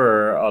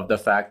discoverer of the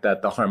fact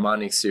that the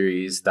harmonic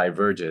series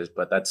diverges.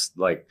 But that's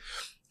like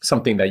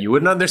something that you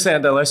wouldn't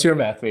understand unless you're a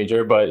math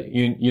major. But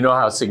you know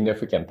how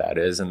significant that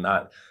is, and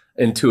not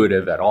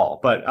intuitive at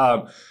all.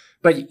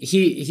 But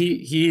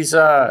he's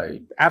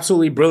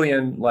absolutely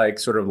brilliant, like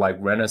sort of like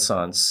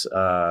Renaissance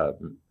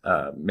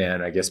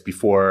man, I guess,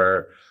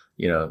 before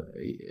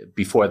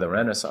the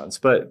Renaissance.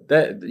 But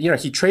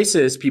he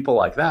traces people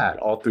like that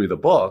all through the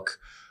book,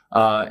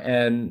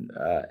 and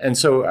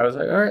so I was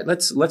like, all right,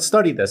 let's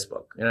study this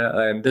book,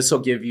 and this will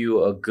give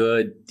you a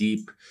good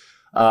deep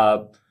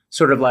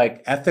sort of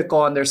like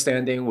ethical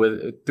understanding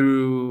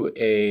through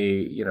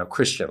a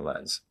Christian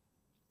lens.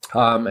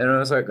 And I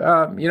was like,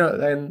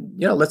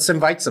 let's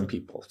invite some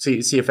people,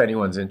 see if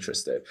anyone's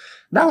interested. And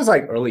that was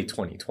like early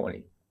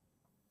 2020.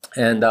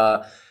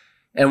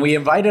 And we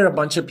invited a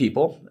bunch of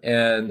people,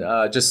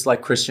 and just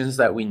like Christians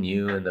that we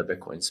knew in the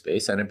Bitcoin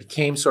space. And it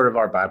became sort of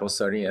our Bible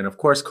study. And of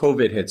course,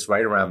 COVID hits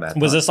right around that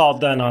time. Was this all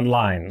done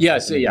online? Yeah.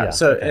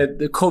 So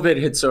the COVID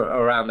hits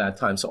around that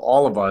time. So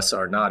all of us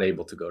are not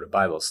able to go to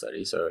Bible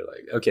study. So we're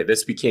like, okay,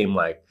 this became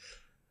like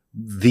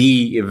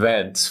the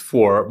event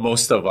for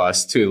most of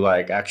us to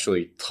like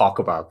actually talk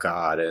about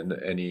God in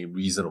any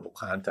reasonable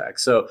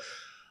context. So,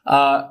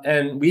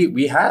 and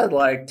we had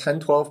like 10,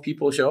 12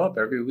 people show up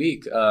every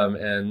week.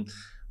 And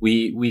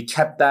we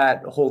kept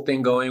that whole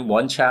thing going,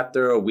 one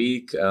chapter a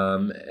week.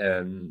 And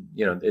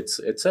it's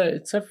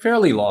a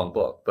fairly long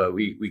book, but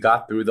we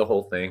got through the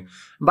whole thing.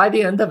 By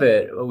the end of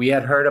it, we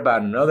had heard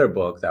about another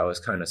book that was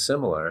kind of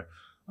similar,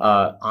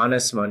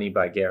 Honest Money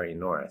by Gary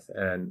North.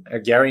 And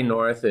Gary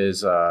North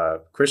is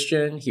a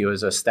Christian. He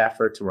was a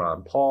staffer to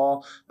Ron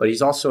Paul, but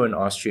he's also an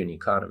Austrian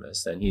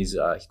economist. And he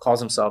calls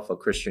himself a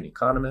Christian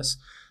economist.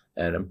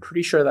 And I'm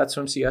pretty sure that's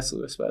from C.S.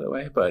 Lewis, by the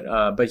way.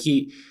 But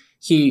he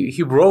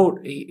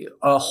wrote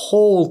a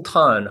whole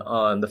ton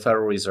on the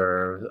Federal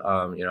Reserve,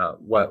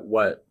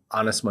 what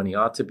honest money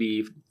ought to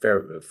be,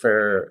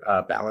 fair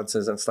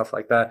balances and stuff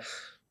like that.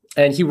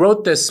 And he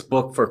wrote this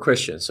book for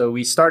Christians. So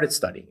we started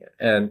studying it,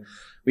 and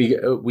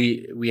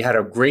we had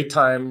a great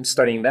time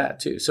studying that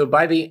too. So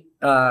by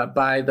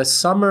the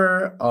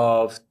summer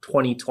of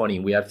 2020,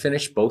 we had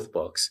finished both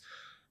books,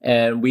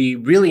 And we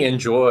really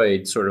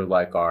enjoyed sort of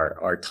like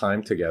our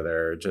time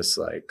together, just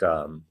like,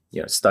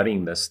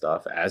 studying this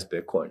stuff as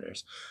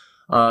Bitcoiners.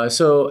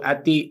 So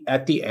at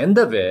the end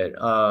of it,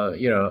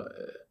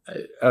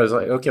 I was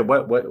like, okay,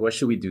 what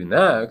should we do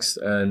next?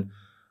 And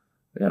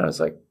I was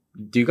like,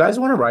 do you guys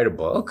want to write a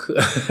book?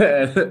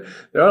 And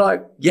they're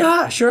like,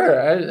 yeah, sure.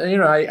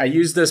 I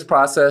used this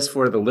process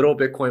for the Little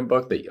Bitcoin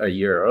book a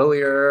year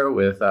earlier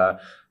with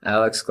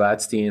Alex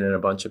Gladstein and a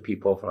bunch of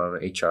people from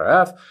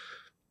HRF.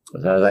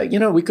 So I was like,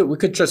 we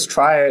could just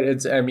try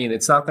it.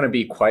 It's not going to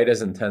be quite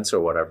as intense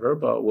or whatever,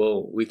 but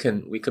we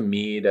can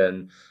meet,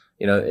 and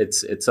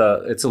it's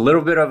a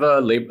little bit of a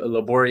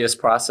laborious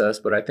process,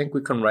 but I think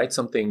we can write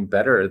something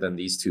better than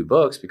these two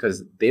books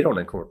because they don't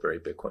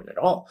incorporate Bitcoin at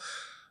all.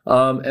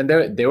 And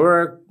they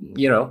were,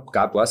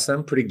 God bless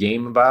them, pretty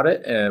game about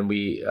it. And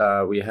we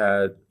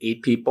had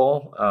 8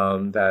 people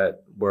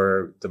that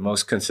were the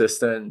most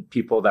consistent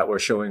people that were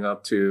showing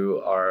up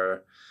to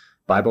our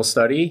Bible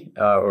study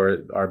or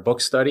our book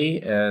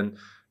study. And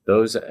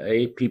those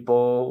 8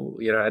 people,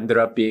 ended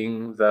up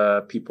being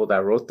the people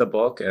that wrote the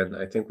book. And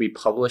I think we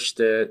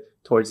published it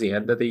towards the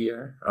end of the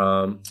year.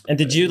 And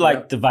did you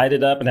divide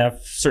it up and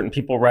have certain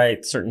people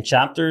write certain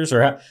chapters?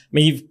 Or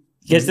you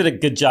guys did a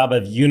good job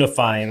of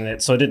unifying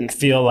it, so it didn't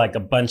feel like a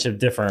bunch of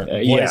different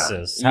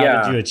voices.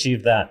 How did you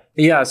achieve that?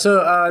 Yeah,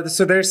 so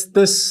there's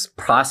this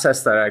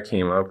process that I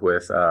came up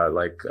with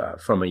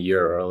from a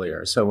year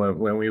earlier. So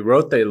when we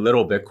wrote the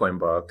Little Bitcoin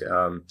book,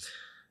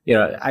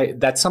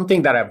 that's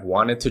something that I've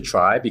wanted to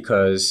try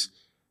because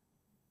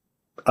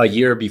a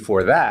year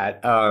before that,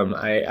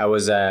 I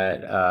was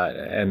at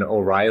an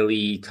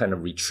O'Reilly kind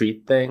of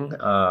retreat thing,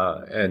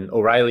 and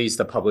O'Reilly's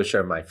the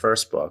publisher of my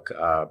first book,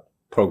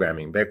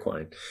 Programming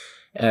Bitcoin.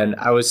 And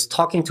I was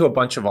talking to a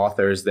bunch of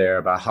authors there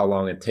about how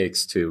long it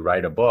takes to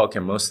write a book.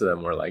 And most of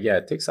them were like, yeah,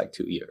 it takes like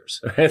 2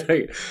 years.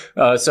 Right?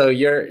 So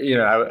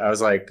I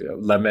was like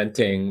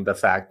lamenting the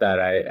fact that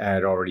I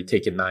had already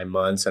taken 9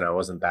 months and I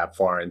wasn't that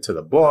far into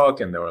the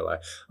book. And they were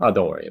like, oh,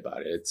 don't worry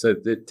about it.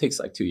 It takes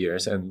like 2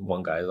 years. And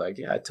one guy's like,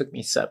 yeah, it took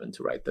me 7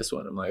 to write this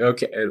one. I'm like,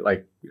 okay,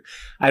 like,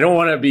 I don't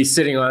want to be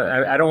sitting on,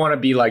 I don't want to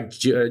be like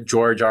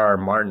George R. R.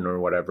 Martin or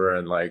whatever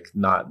and like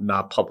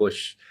not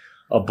publish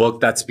a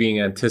book that's being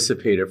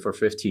anticipated for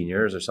 15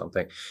 years or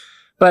something.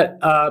 But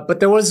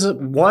there was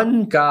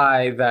one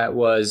guy that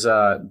was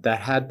that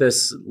had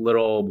this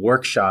little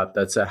workshop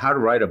that said how to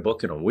write a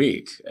book in a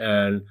week.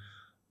 And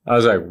I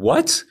was like,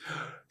 what?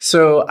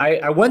 So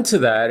I went to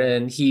that,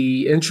 and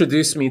he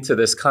introduced me to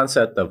this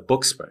concept of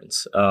book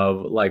sprints,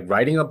 of like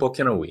writing a book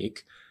in a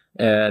week.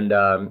 And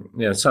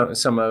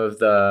some of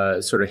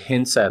the sort of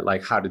hints at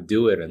like how to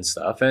do it and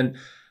stuff. And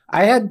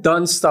I had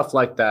done stuff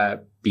like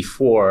that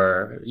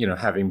before,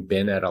 having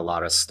been at a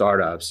lot of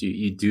startups.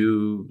 You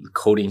do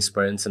coding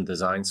sprints and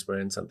design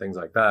sprints and things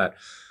like that.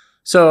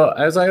 So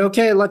I was like,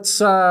 okay,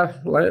 let's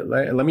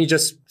let me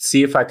just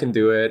see if I can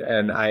do it.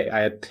 And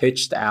I had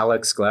pitched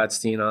Alex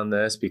Gladstein on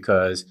this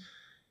because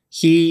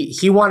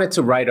he wanted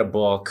to write a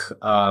book,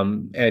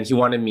 and he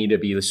wanted me to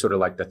be sort of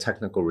like the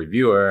technical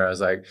reviewer. I was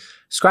like,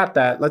 scrap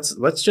that.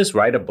 Let's just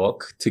write a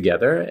book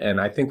together,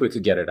 and I think we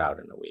could get it out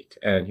in a week.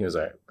 And he was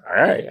like, all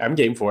right, I'm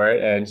game for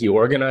it. And he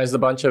organized a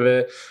bunch of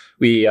it.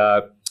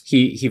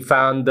 He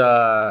found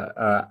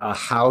a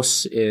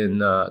house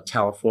in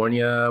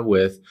California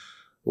with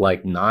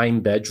like 9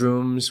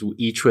 bedrooms,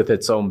 each with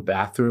its own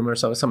bathroom or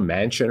something, some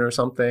mansion or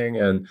something.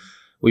 And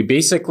we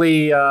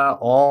basically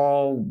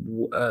all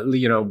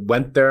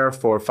went there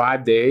for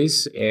 5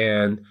 days,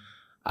 and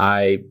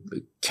I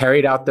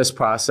carried out this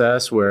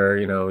process where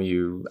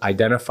you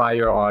identify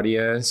your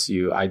audience,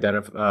 you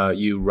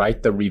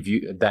write the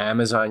review, the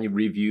Amazon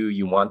review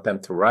you want them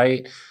to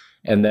write,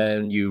 and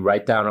then you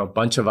write down a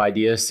bunch of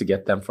ideas to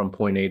get them from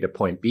point A to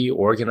point B,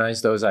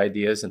 organize those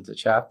ideas into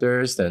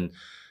chapters, then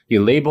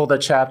you label the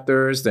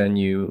chapters, then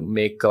you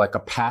make like a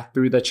path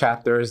through the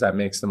chapters that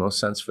makes the most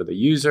sense for the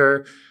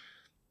user.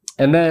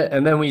 And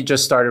then we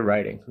just started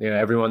writing.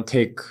 Everyone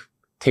take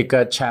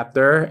a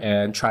chapter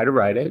and try to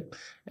write it,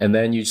 and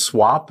then you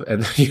swap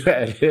and then you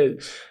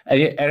edit,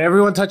 and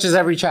everyone touches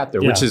every chapter,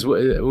 which is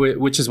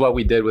what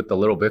we did with the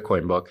Little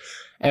Bitcoin book.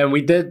 And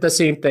we did the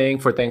same thing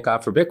for Thank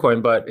God for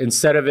Bitcoin, but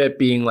instead of it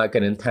being like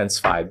an intense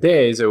 5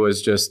 days, it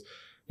was just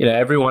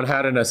everyone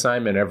had an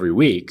assignment every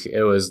week.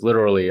 It was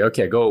literally,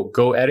 okay,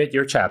 go edit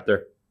your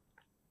chapter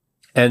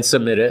and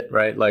submit it,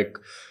 right? Like,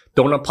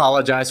 don't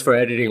apologize for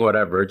editing,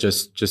 whatever.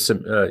 Just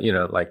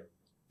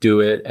do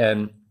it.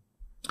 And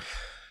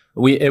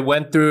it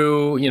went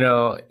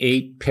through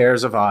 8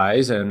 pairs of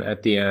eyes, and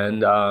at the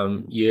end,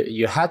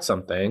 you had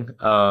something.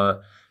 I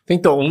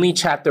think the only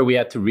chapter we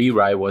had to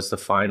rewrite was the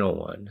final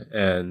one,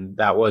 and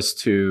that was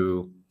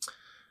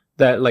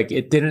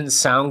it didn't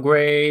sound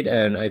great,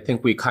 and I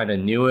think we kind of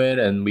knew it,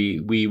 and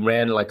we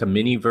ran like a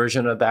mini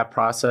version of that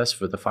process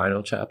for the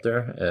final chapter,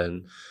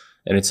 and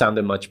it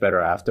sounded much better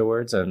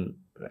afterwards. And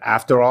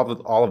after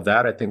all of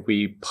that, I think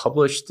we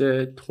published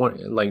it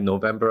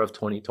November of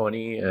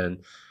 2020.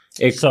 And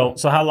so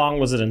how long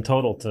was it in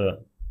total to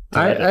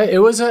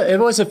It was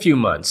a few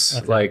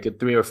months, like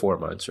 3 or 4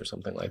 months or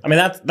something like that. I mean,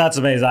 that's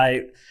amazing.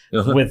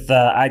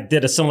 I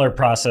did a similar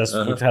process.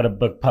 We've had a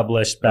book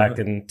published back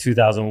in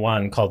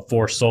 2001 called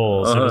Four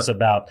Souls. It was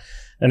about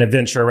an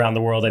adventure around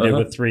the world I did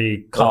with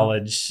 3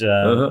 college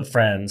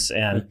friends,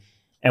 and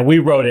we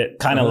wrote it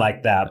kind of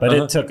like that. But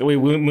it took. We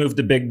moved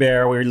to Big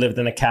Bear. We lived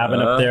in a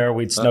cabin up there.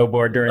 We'd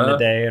snowboard during the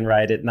day and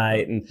ride at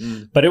night.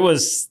 But it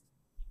was.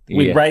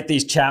 We'd write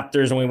these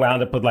chapters, and we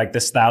wound up with like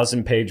this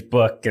 1,000-page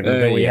book, and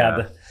then we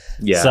had.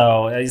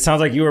 So it sounds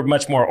like you were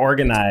much more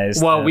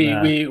organized. Well,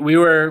 we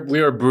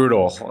were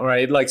brutal,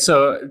 right? Like,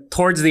 so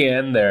towards the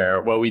end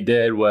there, what we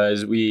did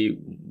was we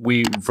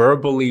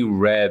verbally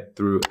read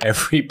through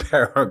every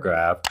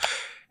paragraph,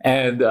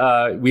 and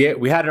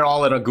we had it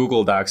all in a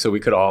Google Doc, so we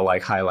could all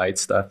like highlight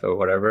stuff or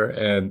whatever.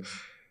 And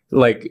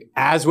like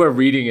as we're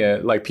reading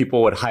it, like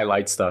people would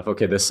highlight stuff.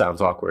 Okay, this sounds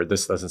awkward.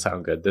 This doesn't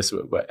sound good.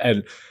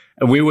 And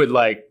we would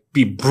like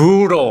be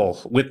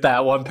brutal with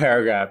that one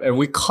paragraph, and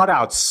we cut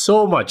out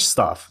so much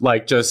stuff.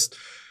 Like just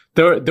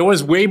there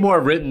was way more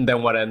written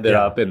than what ended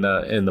up in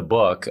the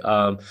book.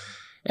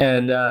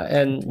 And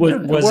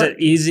was it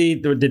easy?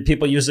 Did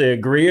people usually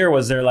agree, or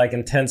was there like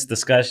intense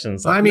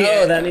discussions? Like, I mean,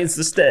 no, that needs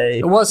to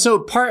stay. Well, so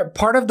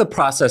part of the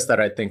process that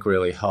I think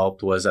really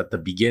helped was at the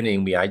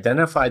beginning we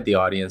identified the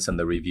audience and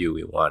the review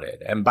we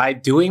wanted, and by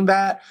doing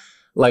that,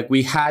 like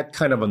we had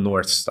kind of a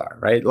North Star,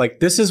 right? Like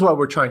this is what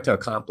we're trying to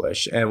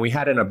accomplish. And we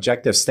had an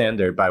objective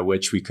standard by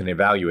which we can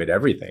evaluate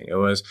everything. It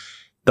was,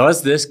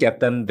 does this get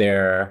them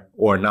there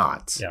or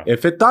not? Yeah.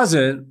 If it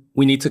doesn't,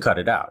 we need to cut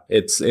it out.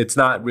 It's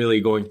not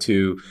really going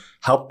to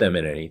help them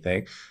in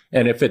anything.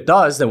 And if it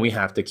does, then we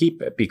have to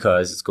keep it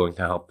because it's going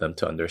to help them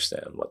to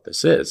understand what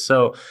this is.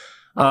 So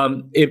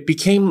it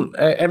became,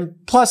 and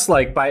plus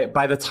like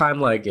by the time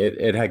like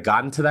it had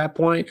gotten to that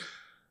point,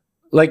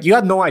 like you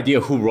had no idea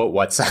who wrote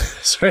what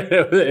sentence, right?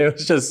 It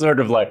was just sort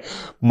of like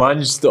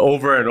munged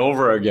over and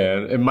over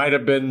again. It might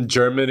have been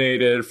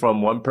germinated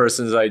from one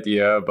person's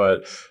idea,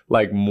 but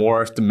like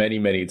morphed many,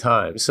 many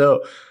times.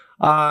 So,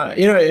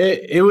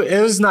 it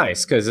was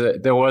nice because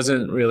there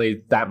wasn't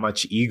really that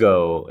much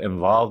ego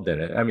involved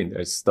in it. I mean,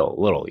 there's still a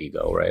little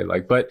ego, right?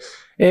 Like, but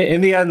in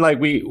the end, like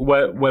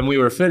when we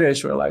were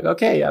finished, we were like,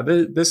 okay, yeah,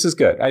 this is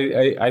good.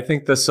 I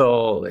think this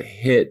will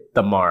hit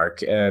the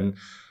mark. And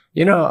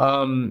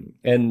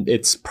and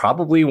it's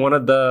probably one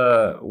of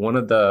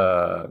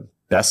the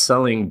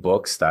best-selling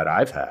books that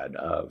I've had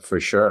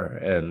for sure.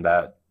 And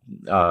that,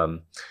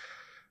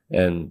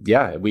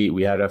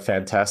 we had a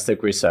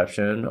fantastic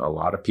reception. A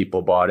lot of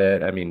people bought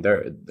it. I mean,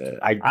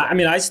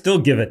 I still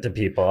give it to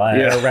people.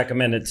 I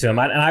recommend it to them.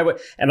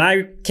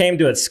 I came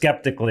to it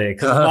skeptically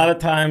because a lot of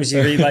times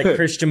you read like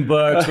Christian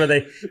books where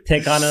they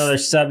take on another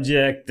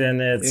subject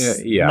and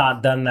it's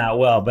not done that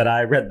well. But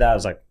I read that, I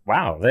was like,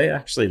 wow, they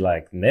actually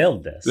like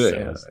nailed this.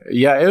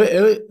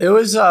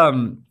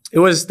 It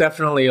was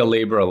definitely a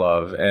labor of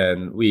love,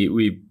 and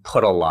we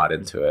put a lot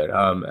into it.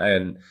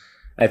 And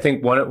I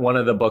think one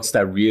of the books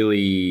that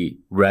really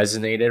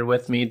resonated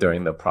with me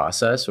during the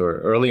process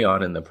or early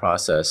on in the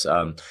process,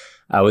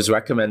 I was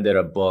recommended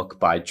a book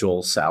by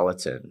Joel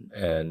Salatin.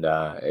 And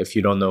if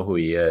you don't know who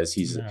he is,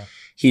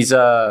 he's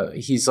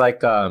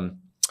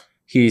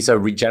a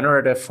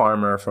regenerative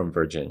farmer from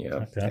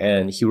Virginia. Okay.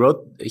 And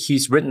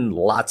he's written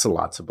lots and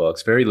lots of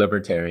books, very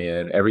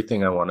libertarian.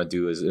 Everything I want to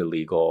do is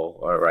illegal,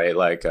 all right?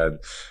 Like,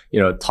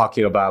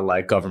 talking about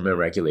like government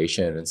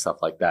regulation and stuff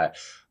like that.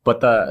 But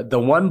the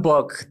one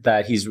book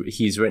that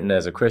he's written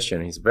as a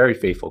Christian, he's a very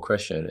faithful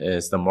Christian,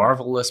 is The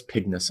Marvelous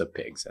Pigness of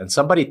Pigs. And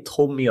somebody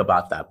told me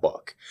about that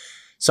book.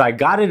 So I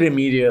got it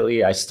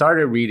immediately. I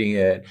started reading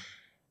it,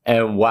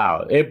 and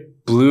wow,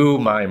 it blew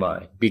my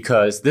mind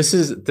because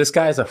this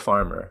guy is a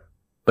farmer,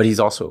 but he's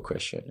also a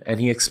Christian. And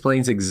he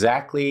explains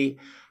exactly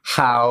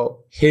how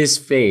his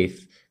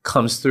faith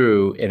comes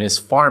through in his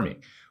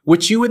farming,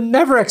 which you would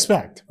never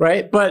expect,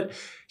 right? But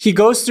he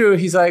goes through,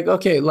 he's like,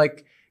 okay,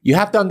 like, you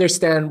have to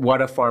understand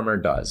what a farmer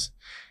does.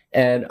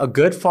 And a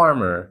good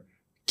farmer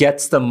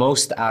gets the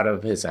most out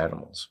of his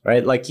animals,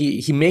 right? Like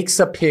he makes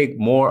a pig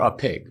more a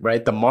pig,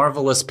 right? The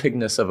marvelous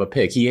pigness of a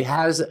pig. He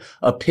has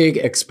a pig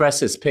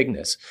express his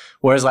pigness.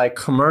 Whereas like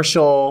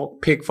commercial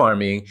pig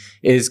farming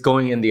is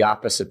going in the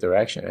opposite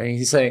direction. And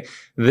he's saying,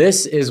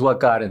 this is what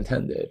God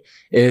intended,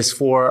 is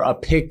for a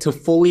pig to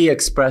fully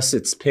express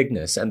its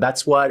pigness. And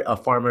that's what a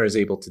farmer is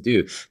able to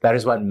do. That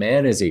is what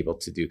man is able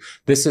to do.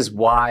 This is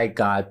why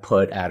God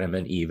put Adam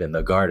and Eve in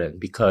the garden,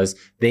 because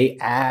they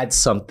add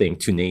something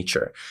to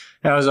nature.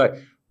 And I was like,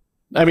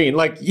 I mean,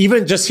 like,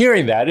 even just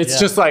hearing that, it's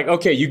just like,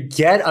 okay, you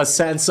get a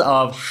sense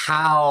of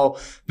how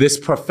this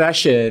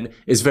profession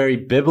is very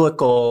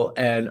biblical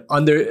and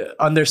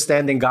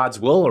understanding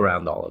God's will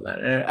around all of that.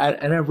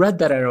 And I read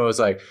that and I was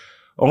like,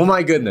 oh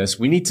my goodness,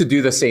 we need to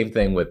do the same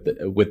thing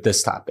with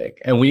this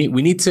topic. And we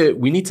need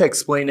to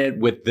explain it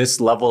with this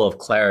level of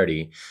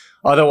clarity.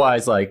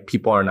 Otherwise, like,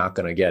 people are not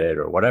going to get it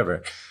or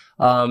whatever.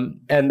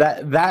 And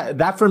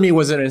that for me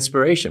was an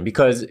inspiration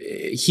because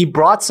he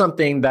brought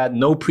something that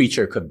no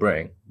preacher could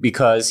bring,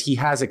 because he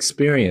has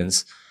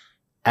experience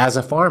as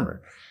a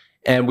farmer.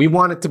 And we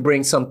wanted to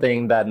bring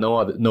something that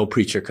no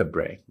preacher could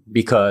bring,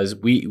 because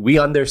we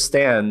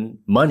understand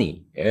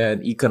money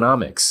and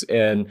economics,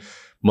 and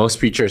most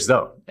preachers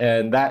don't.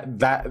 And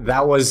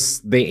that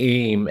was the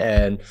aim,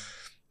 and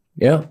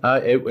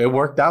it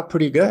worked out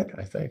pretty good,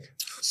 I think.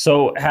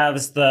 So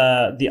has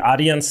the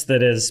audience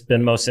that has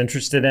been most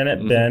interested in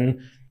it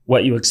been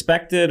what you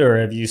expected, or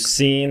have you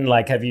seen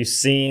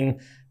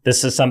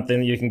this is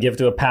something you can give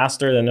to a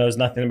pastor that knows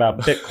nothing about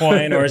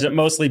Bitcoin, or is it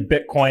mostly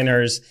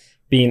Bitcoiners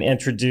being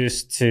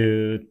introduced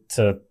to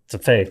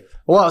faith?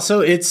 Well,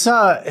 so it's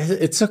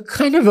a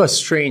kind of a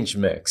strange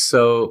mix.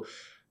 So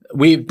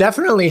we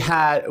definitely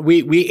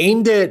we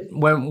aimed it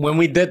when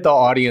we did the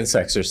audience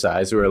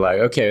exercise. We were like,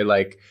 okay,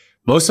 like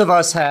most of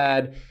us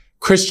had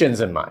Christians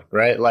in mind,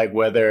 right? Like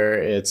whether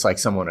it's like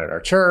someone at our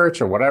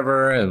church or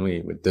whatever, and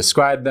we would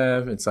describe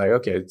them. It's like,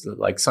 okay, it's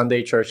like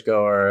Sunday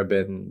churchgoer,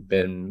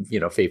 been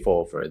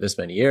faithful for this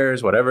many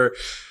years, whatever.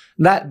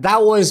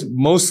 That was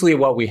mostly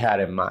what we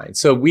had in mind.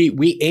 So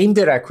we aimed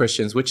it at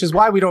Christians, which is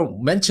why we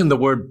don't mention the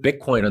word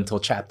Bitcoin until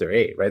chapter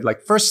 8, right?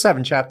 Like first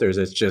 7 chapters,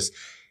 it's just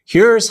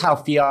here's how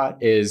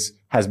fiat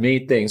has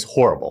made things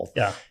horrible.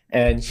 Yeah.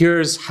 And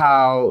here's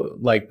how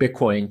like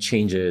Bitcoin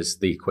changes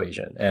the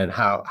equation, and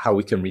how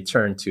we can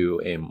return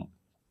to a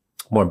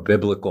more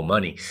biblical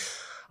money.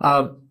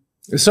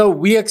 So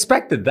we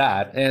expected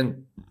that,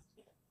 and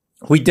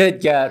we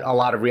did get a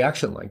lot of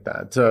reaction like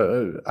that.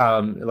 So,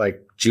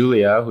 like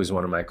Julia, who's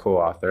one of my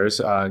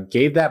co-authors,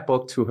 gave that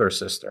book to her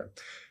sister.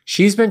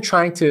 She's been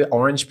trying to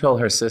orange pill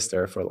her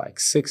sister for like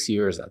 6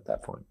 years at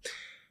that point.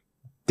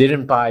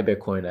 Didn't buy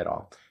Bitcoin at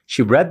all.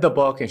 She read the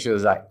book and she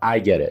was like, I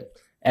get it.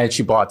 And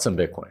she bought some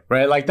Bitcoin,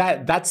 right? Like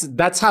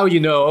that's how you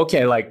know,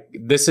 okay, like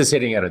this is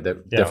hitting at a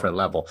different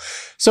level.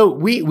 So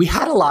we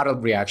had a lot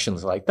of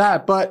reactions like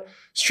that, but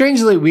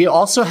strangely, we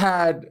also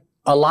had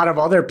a lot of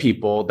other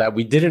people that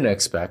we didn't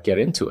expect get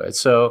into it.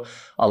 So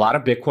a lot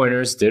of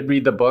Bitcoiners did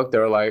read the book. They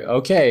were like,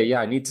 okay, yeah,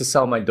 I need to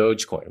sell my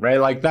Dogecoin, right?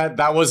 Like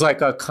that was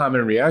like a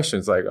common reaction.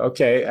 It's like,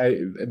 okay,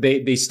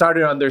 they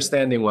started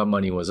understanding what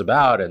money was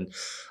about, and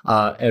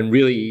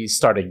really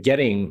started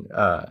getting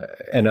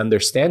an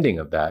understanding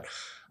of that.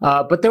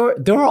 But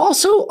there were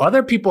also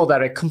other people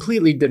that I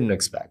completely didn't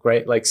expect,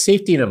 right? Like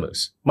Safety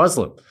Namus,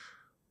 Muslim.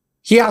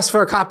 He asked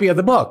for a copy of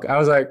the book. I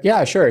was like,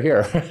 yeah, sure,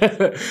 here.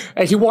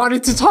 And he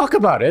wanted to talk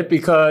about it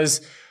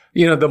because,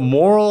 the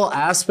moral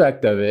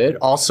aspect of it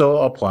also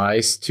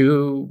applies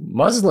to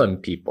Muslim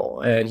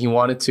people. And he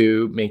wanted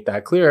to make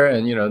that clear.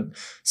 And,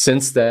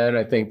 since then,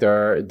 I think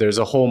there's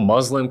a whole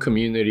Muslim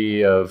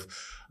community of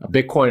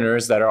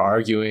Bitcoiners that are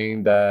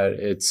arguing that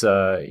it's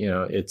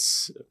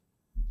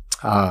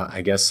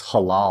I guess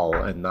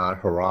halal and not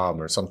haram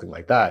or something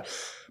like that.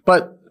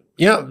 But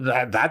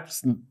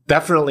that's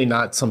definitely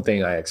not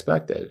something I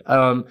expected.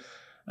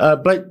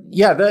 But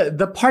yeah,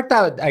 the part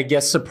that I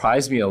guess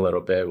surprised me a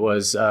little bit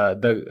was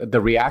the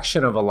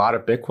reaction of a lot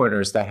of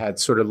Bitcoiners that had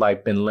sort of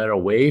like been led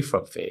away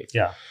from faith.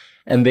 Yeah.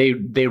 And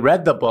they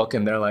read the book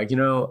and they're like,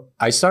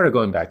 I started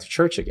going back to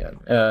church again.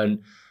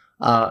 And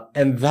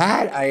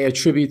that I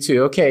attribute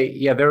to, okay,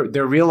 yeah,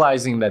 they're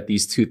realizing that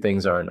these two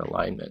things are in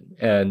alignment.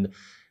 And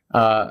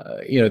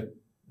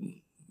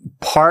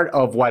part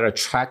of what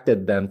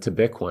attracted them to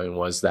Bitcoin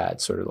was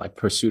that sort of like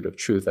pursuit of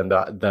truth, and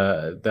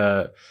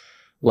the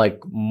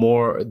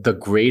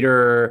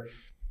greater,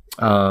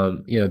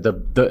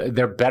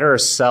 their better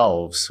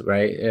selves,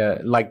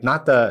 right? Like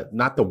not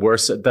the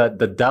worst.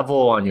 The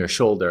devil on your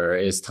shoulder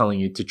is telling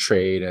you to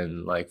trade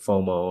and like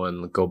FOMO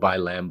and go buy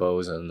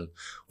Lambos and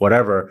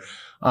whatever.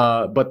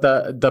 But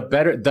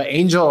the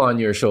angel on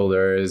your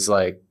shoulder is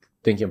like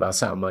thinking about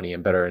sound money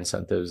and better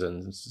incentives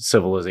and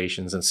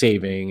civilizations and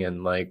saving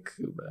and like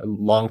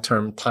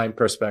long-term time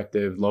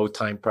perspective, low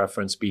time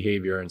preference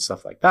behavior and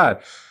stuff like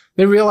that.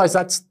 They realized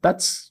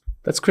that's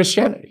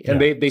Christianity.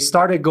 And they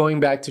started going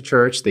back to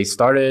church. They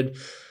started,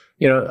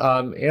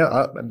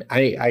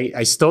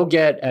 I still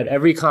get at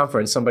every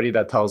conference somebody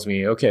that tells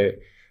me, okay,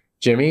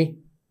 Jimmy,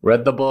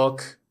 read the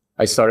book.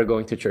 I started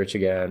going to church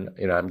again.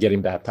 I'm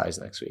getting baptized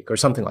next week or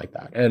something like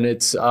that. And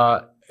it's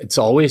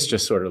always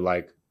just sort of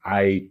like,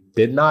 I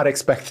did not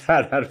expect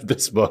that out of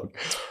this book.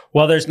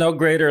 Well, there's no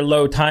greater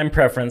low time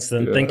preference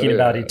than thinking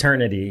about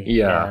eternity.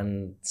 Yeah.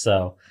 And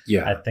so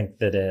I think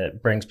that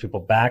it brings people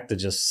back to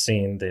just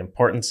seeing the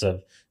importance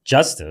of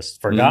justice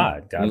for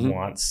God. God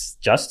wants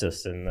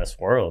justice in this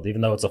world, even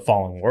though it's a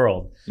fallen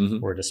world.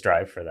 We're to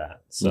strive for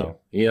that.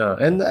 So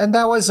and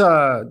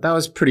that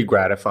was pretty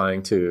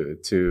gratifying to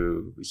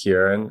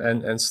hear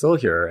and still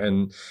hear.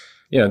 And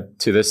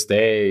to this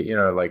day,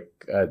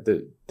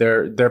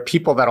 there are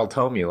people that'll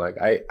tell me like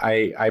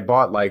I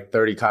bought like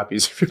 30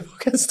 copies of your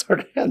book and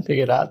started handing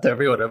it out to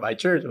everyone at my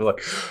church. I'm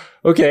like,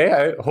 okay,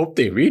 I hope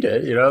they read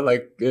it.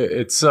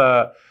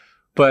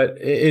 But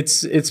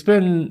it's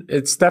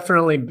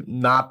definitely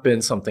not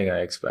been something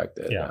I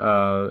expected.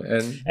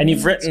 And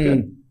you've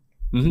written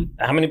Mhm.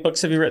 How many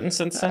books have you written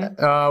since then?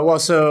 Well,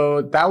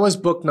 so that was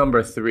book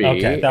number 3.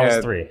 Okay, that was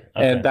 3. Okay.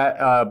 And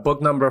that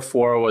book number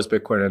 4 was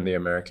Bitcoin and the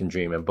American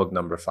Dream, and book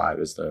number 5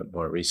 is the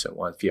more recent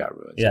one, Fiat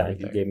Ruins. Yeah,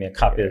 Everything. you gave me a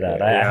copy of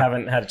that. I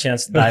haven't had a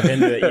chance to dive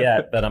into it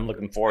yet, but I'm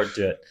looking forward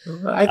to it.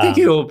 I think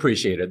you'll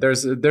appreciate it.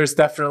 There's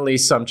definitely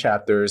some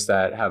chapters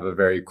that have a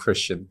very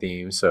Christian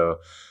theme. So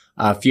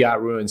Fiat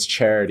Ruins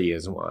Charity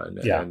is one.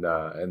 Yeah. And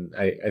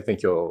I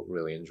think you'll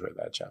really enjoy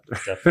that chapter.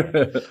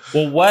 Definitely.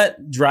 Well,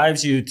 what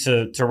drives you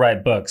to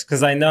write books?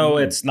 Because I know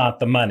it's not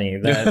the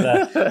money.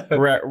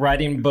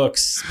 Writing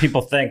books,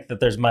 people think that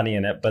there's money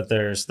in it, but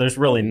there's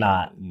really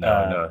not.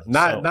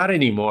 Not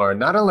anymore.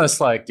 Not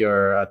unless like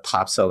you're a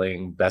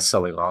top-selling,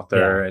 best-selling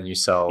author and you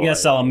sell. You gotta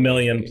sell 1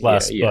 million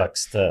plus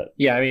books to.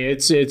 Yeah, I mean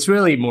it's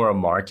really more a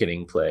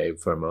marketing play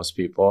for most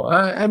people.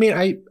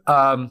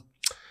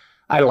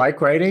 I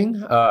like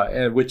writing,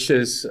 and which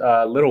is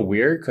a little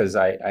weird because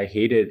I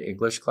hated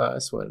English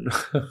class when,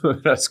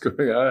 when I was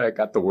growing up. I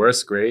got the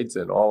worst grades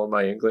in all of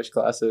my English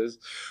classes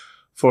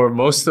for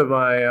most of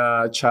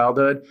my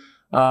childhood.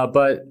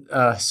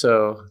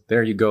 So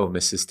there you go,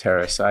 Mrs.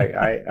 Terrace.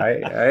 I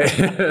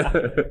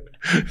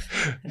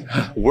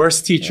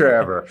worst teacher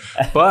ever.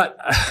 But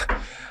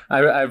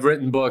I've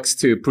written books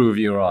to prove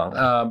you wrong.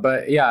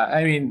 But yeah,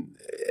 I mean,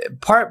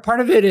 part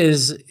of it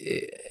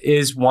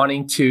is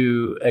wanting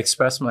to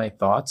express my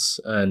thoughts,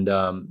 and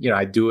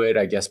I do it,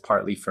 I guess,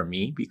 partly for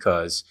me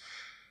because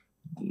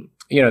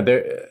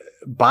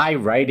by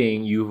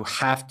writing you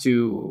have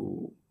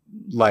to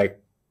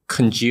like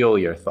congeal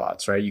your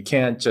thoughts, right? You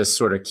can't just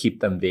sort of keep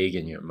them vague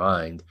in your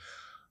mind.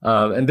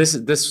 And this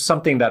is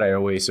something that I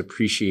always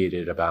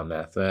appreciated about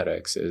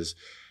mathematics is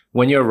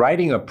when you're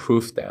writing a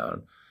proof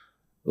down,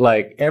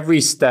 like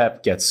every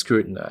step gets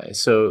scrutinized.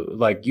 So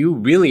like you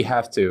really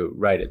have to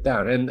write it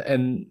down.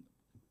 And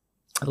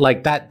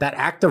like that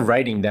act of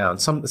writing down,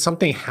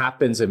 something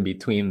happens in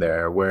between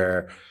there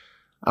where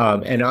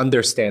an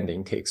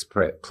understanding takes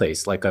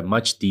place, like a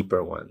much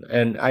deeper one.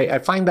 And I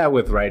find that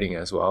with writing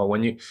as well.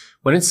 When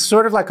it's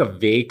sort of like a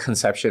vague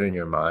conception in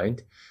your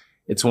mind,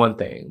 it's one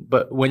thing.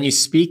 But when you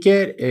speak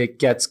it, it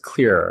gets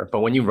clearer.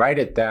 But when you write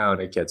it down,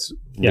 it gets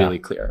really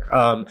clear.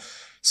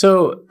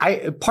 So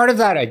part of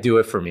that, I do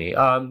it for me.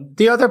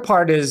 The other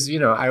part is,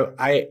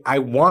 I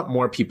want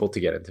more people to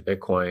get into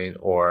Bitcoin,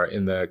 or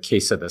in the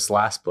case of this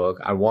last book,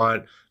 I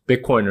want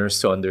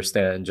Bitcoiners to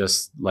understand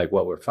just like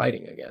what we're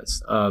fighting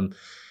against.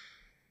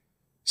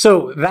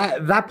 So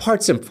that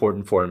part's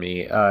important for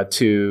me,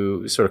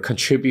 to sort of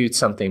contribute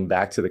something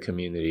back to the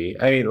community.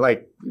 I mean,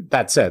 like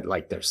that said,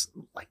 like there's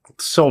like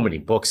so many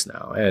books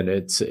now, and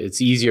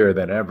it's easier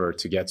than ever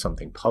to get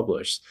something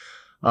published.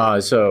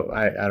 So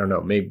I don't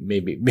know,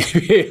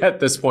 maybe at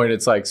this point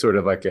it's like sort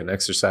of like an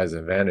exercise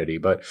in vanity,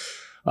 but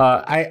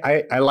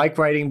I like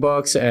writing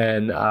books,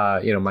 and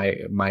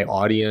my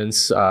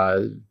audience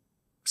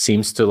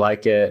seems to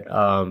like it,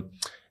 and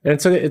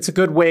it's a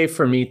good way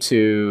for me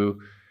to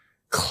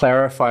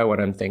clarify what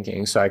I'm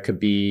thinking, so I could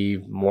be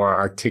more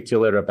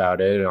articulate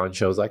about it on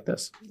shows like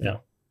this. Yeah.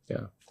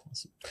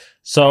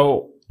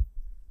 So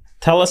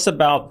tell us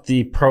about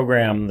the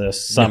program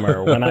this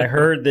summer. When I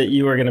heard that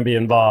you were going to be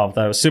involved,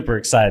 I was super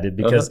excited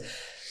because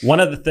one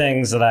of the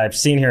things that I've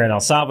seen here in El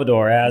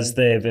Salvador, as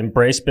they've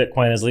embraced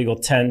Bitcoin as legal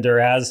tender,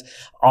 as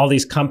all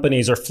these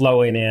companies are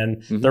flowing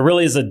in, there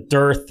really is a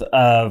dearth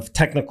of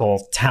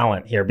technical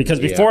talent here,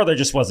 because before there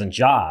just wasn't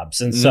jobs.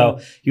 And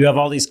so you have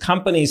all these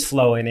companies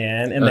flowing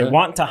in, and they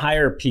want to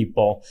hire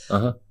people,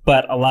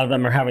 but a lot of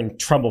them are having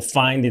trouble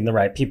finding the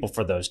right people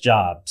for those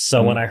jobs.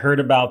 So when I heard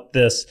about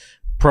this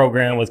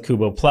program with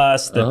Kubo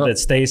Plus that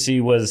Stacy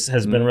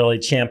has been really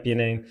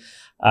championing,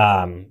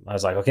 I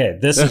was like, okay,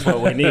 this is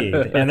what we need.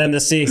 And then to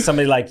see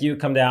somebody like you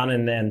come down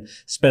and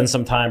spend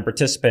some time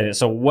participating.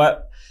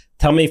 So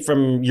tell me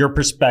from your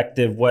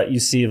perspective, what you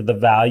see of the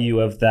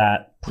value of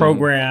that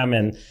program,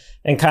 and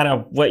kind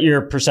of what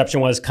your perception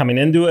was coming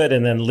into it,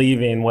 and then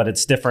leaving, what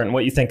it's different, and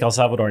what you think El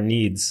Salvador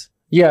needs.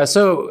 Yeah,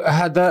 so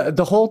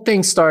the whole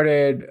thing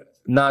started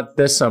not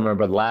this summer,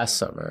 but last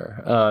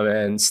summer.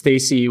 And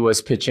Stacy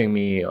was pitching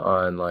me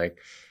on like,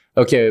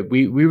 okay,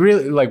 we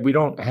really like, we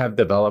don't have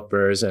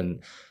developers.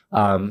 And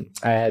I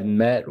had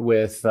met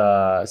with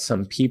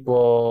some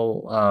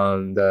people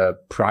on the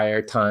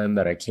prior time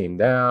that I came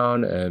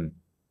down, and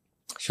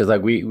she was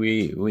like,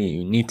 we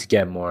need to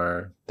get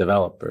more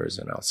developers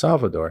in El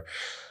Salvador.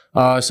 So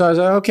I was like,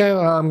 okay,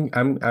 well,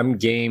 I'm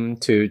game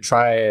to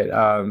try it.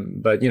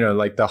 But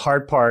like the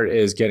hard part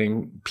is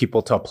getting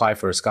people to apply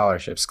for a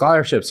scholarship.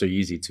 Scholarships are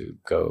easy to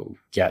go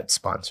get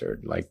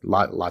sponsored, like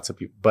lots of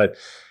people. But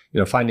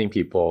finding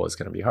people is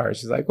going to be hard.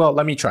 She's like, well,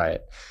 let me try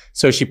it.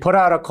 So she put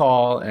out a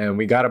call, and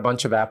we got a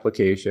bunch of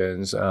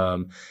applications.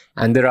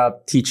 Ended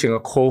up teaching a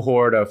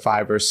cohort of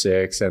 5 or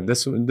 6, and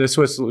this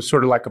was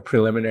sort of like a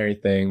preliminary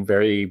thing,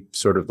 very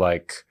sort of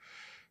like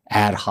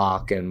ad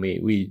hoc, and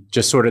we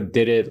just sort of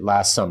did it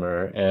last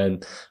summer,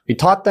 and we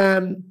taught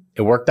them.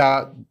 It worked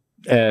out,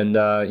 and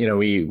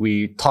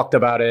we talked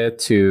about it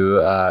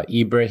to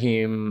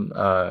Ibrahim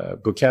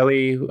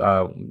Bukele,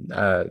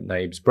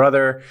 Naib's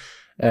brother,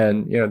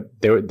 And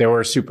they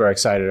were super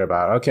excited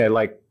about, okay,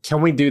 like,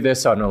 can we do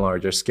this on a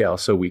larger scale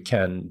so we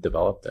can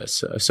develop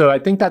this? So I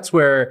think that's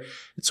where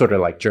it sort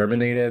of like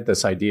germinated,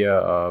 this idea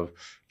of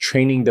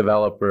training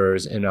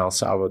developers in El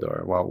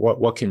Salvador. Well,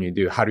 what can you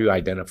do? How do you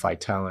identify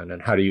talent,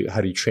 and how do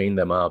you train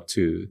them up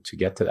to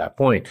get to that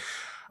point?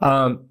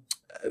 And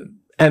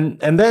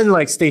then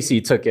like Stacy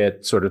took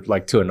it sort of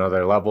like to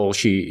another level.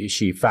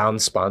 She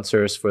found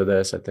sponsors for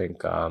this. I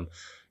think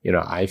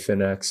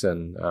iFinex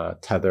and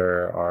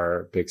Tether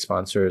are big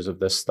sponsors of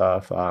this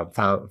stuff.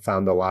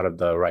 Found a lot of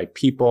the right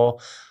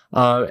people,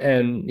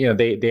 and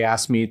they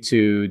asked me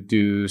to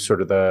do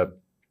sort of the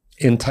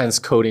intense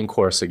coding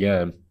course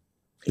again.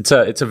 It's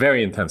a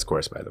very intense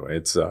course, by the way.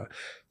 It's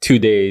 2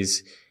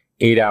 days,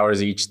 8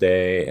 hours each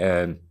day,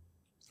 and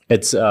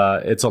it's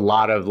a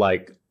lot of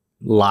like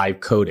live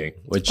coding.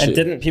 And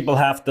didn't people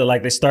have to,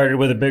 like, they started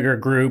with a bigger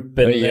group,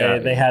 and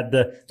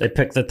they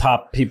picked the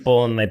top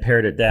people and they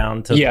pared it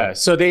down to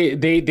so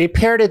they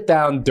pared it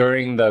down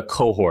during the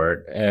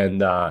cohort, and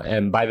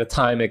by the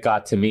time it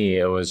got to me,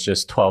 it was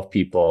just 12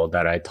 people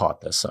that I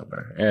taught this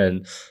summer.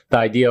 And the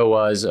idea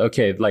was,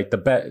 okay, like the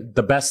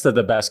best of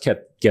the best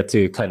get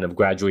to kind of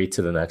graduate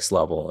to the next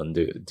level and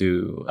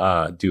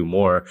do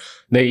more.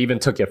 They even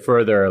took it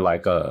further,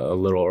 like a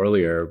little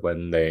earlier,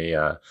 when they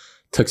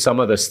took some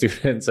of the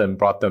students and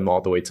brought them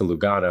all the way to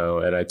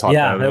Lugano, and I taught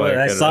them.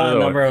 I saw a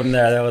number of them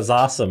there. That was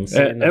awesome.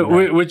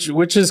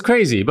 Which is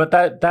crazy, but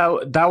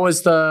that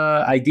was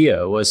the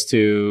idea, was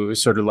to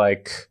sort of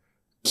like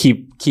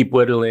keep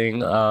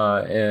whittling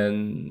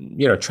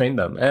and train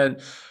them. And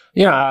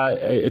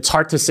it's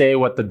hard to say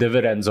what the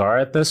dividends are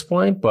at this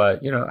point,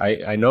 but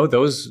I know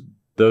those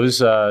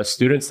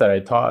students that I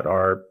taught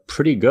are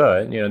pretty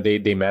good.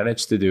 They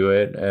managed to do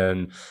it,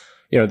 and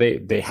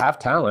they have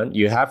talent.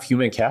 You have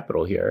human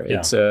capital here. Yeah.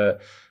 It's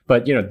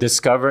but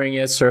discovering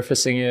it,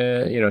 surfacing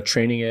it,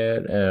 training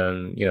it,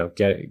 and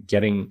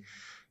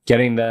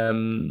getting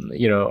them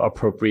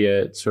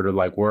appropriate sort of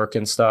like work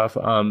and stuff.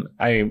 From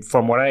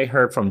what I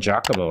heard from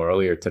Giacomo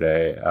earlier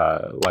today,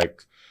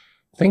 like,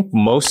 I think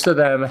most of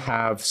them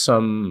have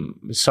some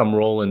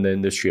role in the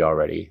industry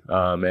already,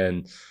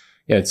 and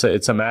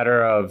it's a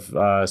matter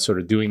of sort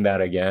of doing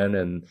that again.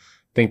 And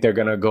I think they're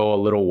going to go a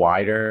little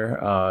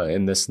wider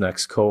in this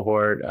next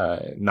cohort,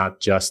 not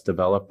just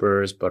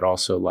developers, but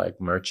also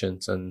like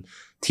merchants, and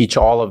teach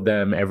all of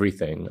them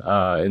everything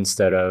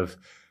instead of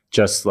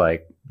just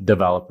like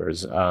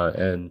developers.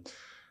 And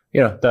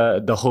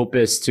the hope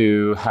is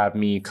to have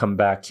me come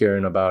back here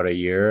in about a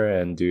year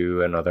and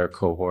do another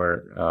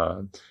cohort,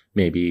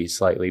 maybe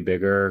slightly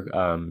bigger.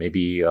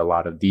 Maybe a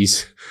lot of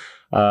these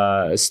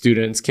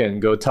students can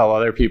go tell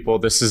other people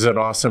this is an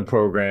awesome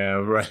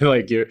program, right?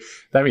 Like,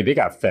 they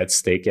got fed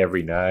steak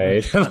every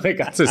night. They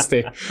got to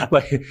stay,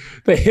 like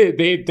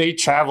they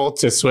traveled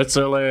to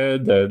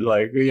Switzerland and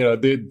like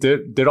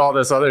did all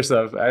this other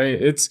stuff.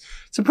 It's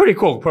a pretty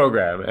cool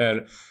program,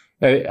 and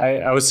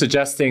I was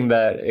suggesting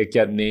that it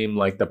get named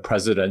like the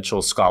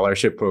Presidential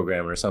Scholarship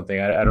Program or something.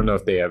 I don't know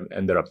if they have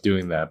ended up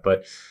doing that,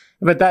 but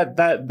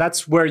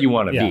that's where you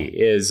want to be,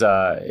 is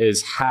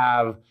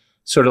have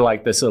sort of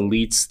like this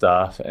elite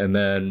stuff, and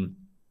then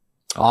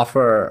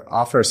offer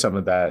some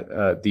of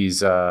that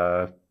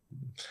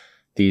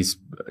these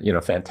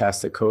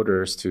fantastic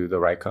coders to the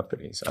right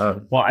companies.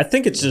 Well, I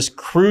think it's just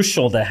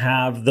crucial to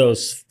have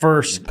those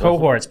first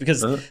cohorts,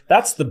 because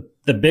that's the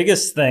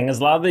biggest thing. Is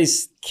a lot of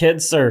these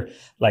kids are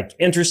like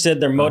interested,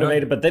 they're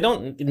motivated, but they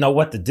don't know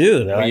what to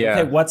do. They're like,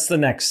 okay, what's the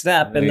next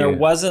step? And there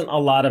wasn't a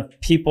lot of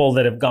people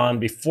that have gone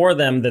before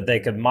them that they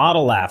could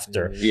model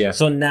after. Yeah.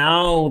 So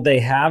now they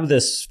have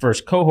this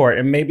first cohort,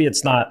 and maybe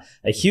it's not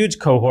a huge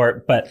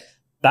cohort, but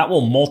that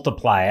will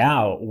multiply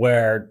out,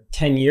 where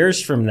 10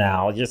 years from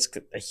now, just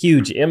a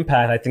huge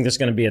impact. I think there's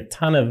going to be a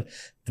ton of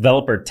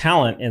developer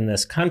talent in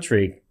this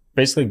country,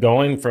 basically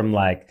going from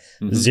like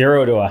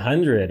 0 to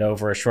 100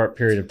 over a short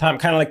period of time,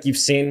 kind of like you've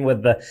seen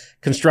with the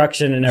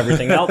construction and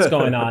everything else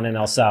going on in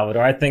El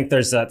Salvador. I think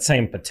there's that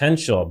same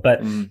potential,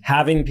 but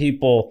having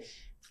people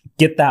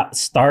get that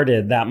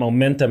started, that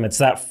momentum, it's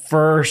that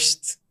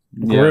first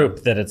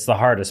group that it's the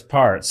hardest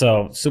part.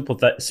 So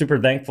super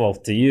thankful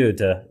to you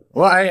to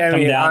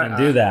come down and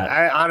do that.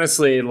 I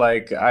honestly,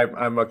 like,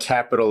 I'm a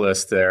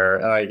capitalist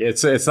there. Like,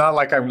 it's not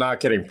like I'm not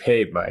getting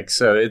paid, Mike.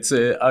 So it's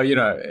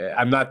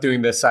I'm not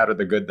doing this out of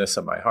the goodness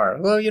of my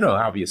heart. Well,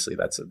 obviously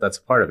that's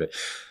a part of it.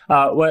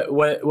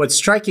 What's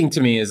striking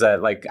to me is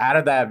that, like, out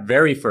of that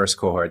very first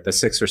cohort, the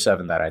 6 or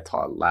 7 that I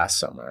taught last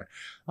summer,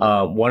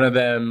 one of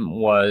them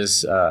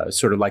was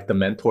sort of like the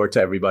mentor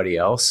to everybody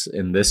else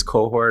in this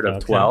cohort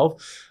of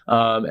 12.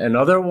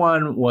 Another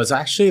one was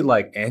actually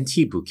like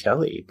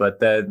anti-Bukele, but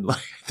then like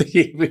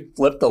he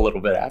flipped a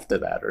little bit after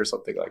that or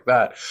something like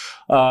that.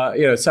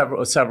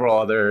 Several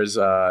others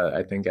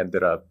I think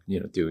ended up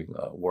doing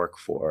work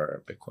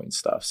for Bitcoin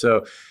stuff.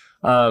 So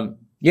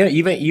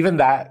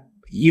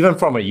even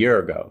from a year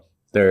ago,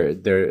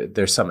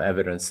 there's some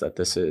evidence that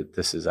this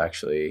is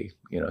actually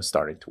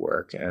starting to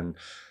work. And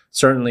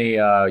certainly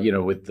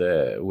with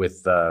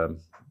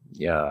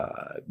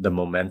the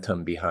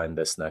momentum behind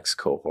this next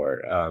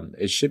cohort.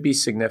 It should be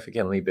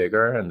significantly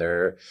bigger, and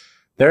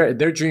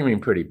they're dreaming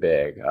pretty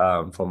big,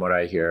 from what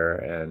I hear.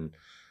 And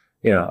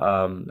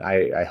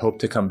I hope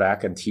to come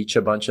back and teach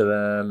a bunch of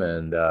them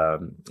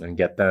and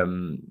get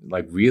them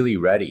like really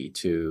ready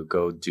to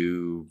go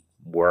do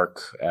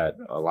work at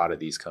a lot of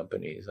these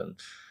companies. And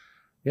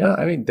yeah,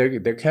 I mean,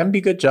 there can be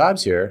good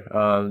jobs here.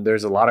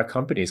 There's a lot of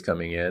companies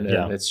coming in,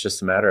 and it's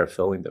just a matter of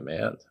filling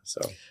demand.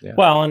 So, yeah.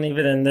 Well, and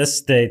even in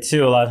this day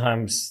too, a lot of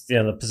times,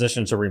 the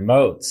positions are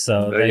remote.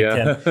 So they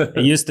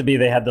it used to be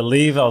they had to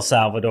leave El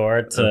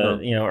Salvador to,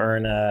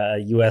 earn a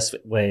U.S.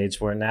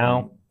 wage, where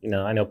now,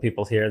 I know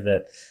people here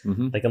that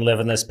they can live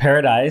in this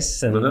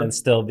paradise and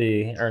still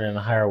be earning a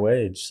higher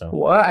wage. So,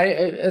 well,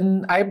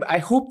 I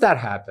hope that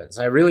happens.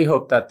 I really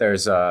hope that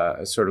there's a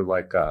sort of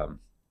like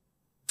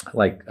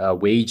a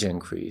wage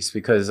increase,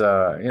 because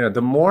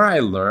the more I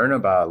learn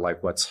about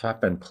like what's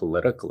happened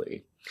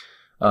politically,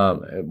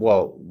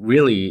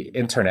 really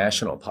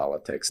international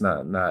politics,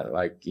 not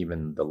like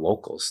even the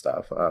local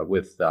stuff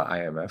with the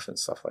IMF and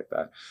stuff like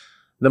that.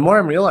 The more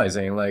I'm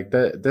realizing, like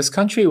this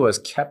country was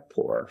kept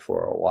poor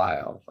for a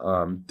while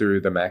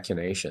through the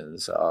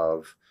machinations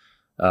of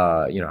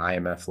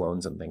IMF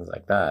loans and things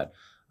like that.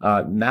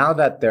 Now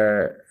that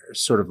they're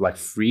sort of like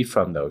free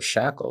from those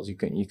shackles, you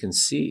can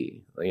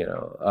see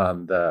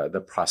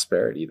the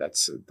prosperity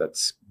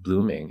that's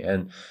blooming.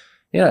 And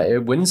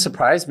it wouldn't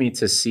surprise me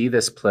to see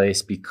this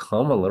place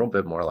become a little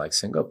bit more like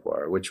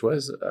Singapore, which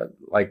was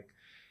like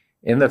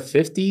in the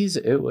 50s,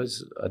 it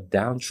was a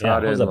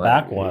downtrodden, it was a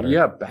backwater.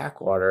 Yeah,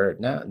 backwater.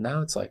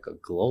 Now it's like a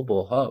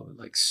global hub,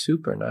 like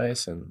super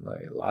nice, and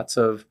like lots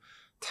of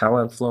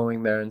talent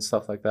flowing there and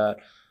stuff like that.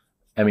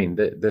 I mean,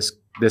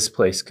 this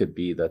place could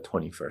be the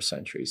 21st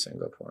century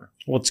Singapore.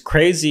 Well, it's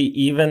crazy,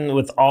 even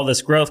with all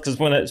this growth, because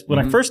when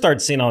I first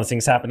started seeing all these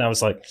things happen, I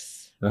was like,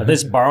 are they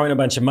just borrowing a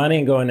bunch of money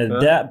and going into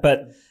debt?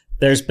 But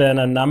there's been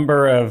a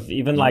number of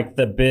even like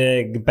the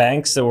big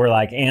banks that were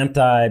like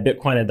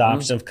anti-Bitcoin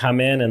adoption have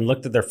come in and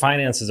looked at their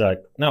finances. Are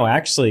like, no,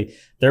 actually,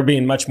 they're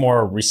being much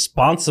more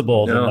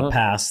responsible than the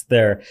past.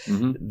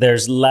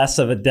 There's less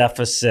of a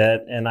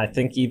deficit, and I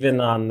think even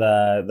on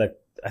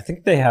I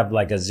think they have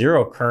like a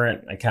zero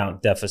current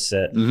account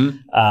deficit.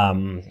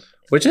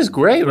 Which is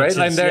great, right?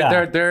 Like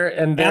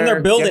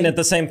they're building at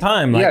the same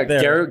time. Like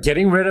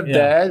getting rid of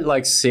debt,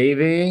 like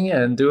saving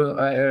and doing,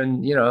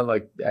 and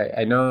like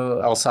I know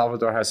El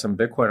Salvador has some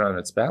Bitcoin on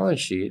its balance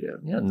sheet.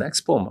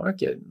 Next bull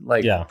market,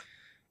 like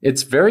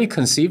it's very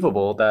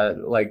conceivable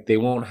that like they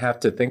won't have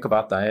to think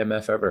about the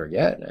IMF ever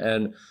again.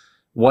 And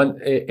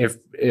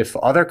if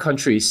other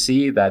countries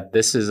see that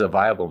this is a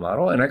viable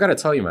model, and I got to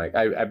tell you, Mike,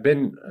 I've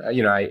been,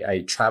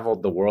 I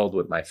traveled the world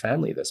with my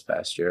family this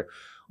past year.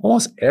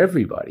 Almost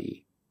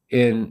everybody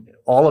in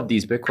all of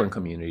these Bitcoin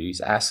communities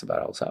asks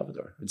about El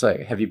Salvador. It's like,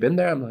 have you been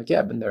there? I'm like, yeah,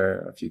 I've been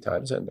there a few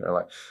times. And they're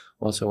like,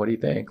 well, so what do you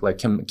think? Like,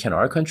 can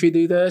our country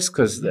do this?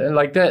 Because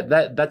like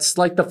that's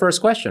like the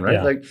first question, right?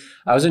 Yeah. Like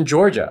I was in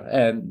Georgia,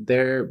 and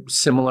they're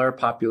similar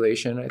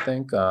population, I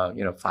think,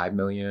 5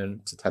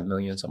 million to 10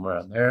 million, somewhere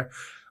around there.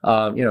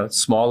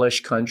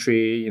 Smallish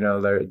country,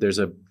 there's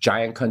a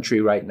giant country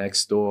right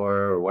next door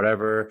or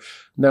whatever.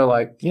 And they're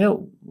like,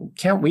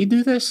 can't we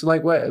do this?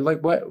 Like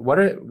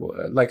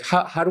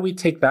how do we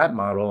take that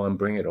model and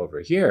bring it over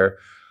here?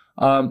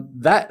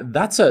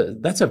 That's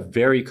a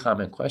very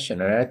common question.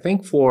 And I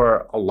think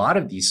for a lot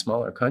of these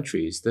smaller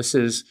countries, this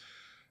is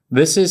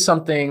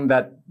something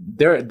that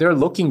they're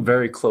looking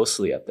very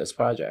closely at this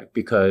project,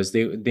 because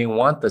they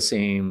want the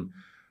same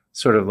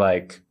sort of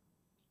like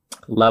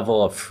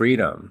level of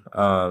freedom,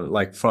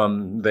 like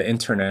from the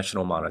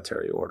International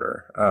Monetary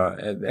Order.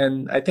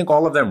 And I think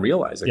all of them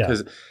realize it,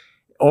 because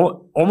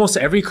almost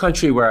every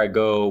country where I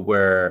go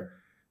where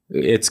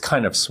it's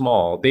kind of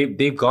small,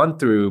 they've gone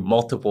through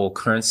multiple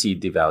currency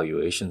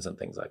devaluations and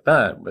things like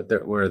that, but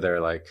they're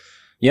like,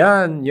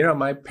 yeah, and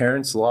my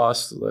parents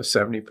lost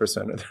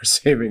 70% of their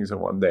savings in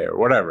one day or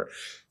whatever.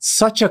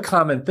 Such a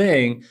common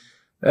thing.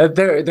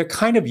 They're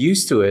kind of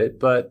used to it,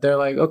 but they're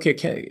like, okay,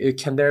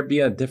 can there be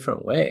a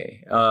different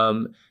way?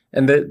 And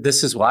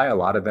this is why a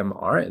lot of them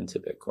are into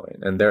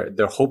Bitcoin, and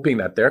they're hoping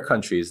that their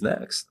country is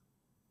next.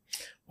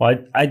 Well,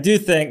 I do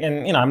think,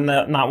 and I'm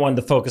not one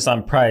to focus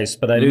on price,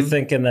 but I do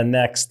think in the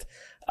next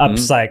up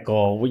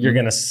cycle, you're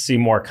going to see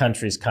more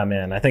countries come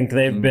in. I think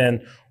they've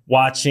been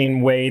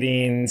watching,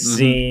 waiting,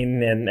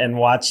 seeing, and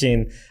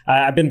watching.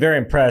 I've been very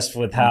impressed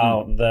with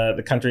how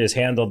the country has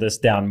handled this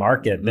down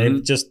market.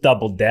 They've just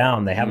doubled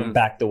down. They haven't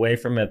backed away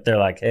from it. They're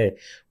like, hey,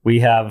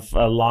 we have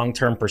a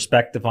long-term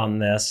perspective on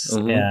this.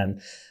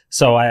 And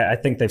so I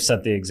think they've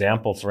set the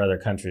example for other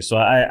countries. So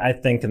I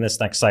think in this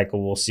next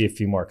cycle, we'll see a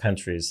few more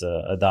countries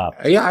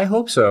adopt. Yeah, I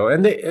hope so.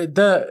 And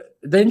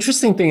the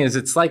interesting thing is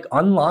it's like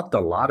unlocked a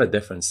lot of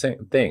different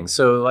things.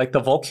 So like the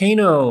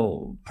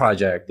Volcano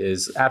project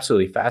is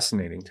absolutely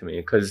fascinating to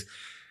me, because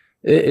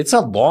it's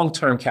a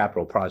long-term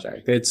capital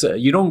project. It's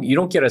you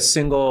don't get a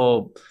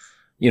single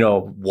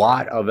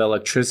watt of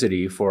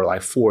electricity for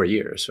like 4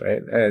 years,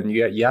 right? And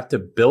you have to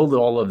build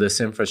all of this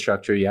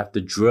infrastructure. You have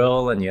to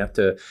drill, and you have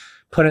to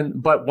put in,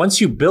 but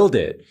once you build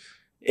it,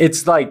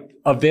 it's like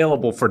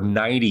available for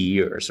 90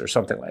 years or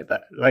something like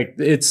that. Like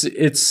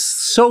it's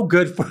so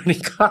good for an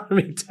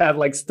economy to have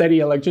like steady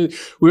electricity.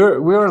 We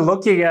were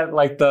looking at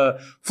like the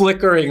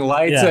flickering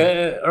lights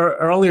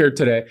earlier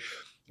today.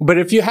 But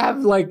if you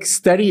have like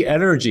steady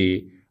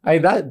energy,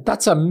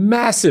 that's a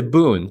massive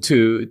boon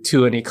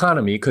to an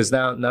economy, because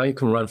now you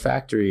can run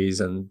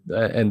factories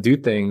and do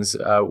things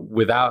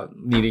without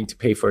needing to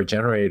pay for a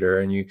generator,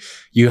 and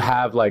you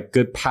have like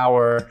good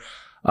power.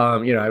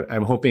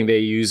 I'm hoping they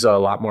use a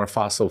lot more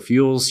fossil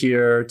fuels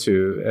here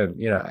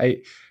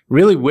I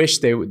really wish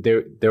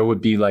there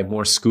would be like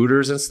more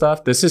scooters and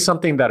stuff. This is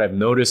something that I've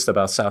noticed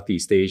about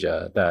Southeast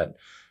Asia that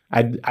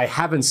I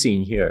haven't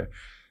seen here.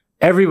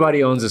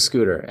 Everybody owns a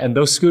scooter, and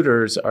those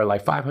scooters are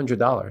like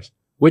 $500.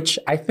 Which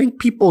I think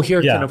people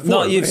here can afford.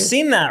 No, you've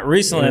seen that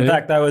recently. In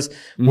fact, as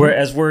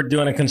we're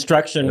doing a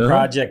construction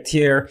project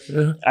here,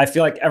 I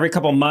feel like every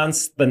couple of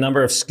months, the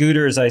number of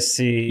scooters I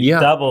see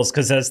doubles,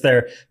 because as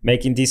they're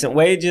making decent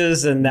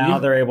wages, and now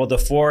they're able to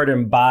afford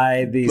and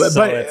buy these.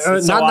 But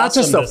it's not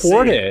just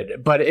afford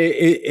it, but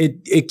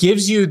it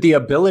gives you the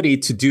ability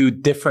to do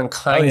different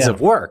kinds of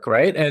work,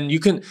 right? And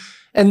you can.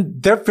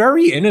 And they're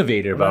very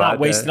innovative about not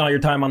wasting all your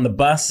time on the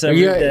bus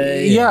every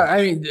day. Yeah,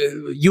 I mean,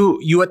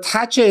 you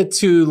attach it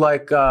to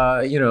like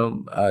a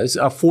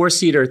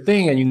 4-seater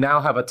thing, and you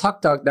now have a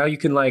tuk-tuk. Now you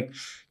can like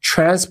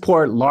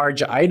transport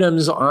large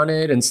items on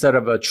it instead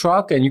of a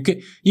truck, and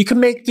you can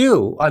make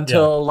do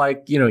until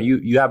like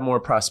you have more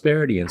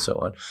prosperity and so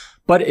on.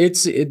 But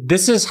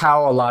this is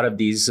how a lot of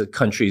these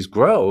countries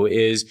grow.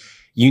 Is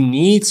you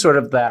need sort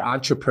of that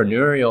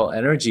entrepreneurial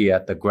energy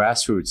at the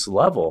grassroots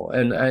level,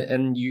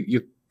 and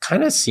you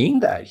kind of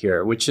seeing that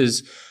here, which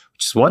is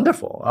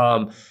wonderful.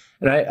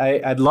 And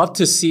I'd love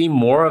to see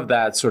more of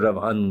that sort of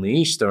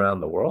unleashed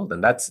around the world.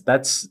 And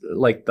that's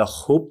like the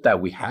hope that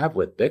we have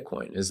with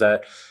Bitcoin, is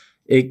that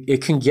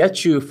it can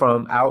get you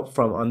from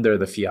under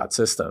the fiat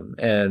system.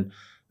 And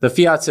the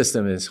fiat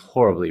system is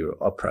horribly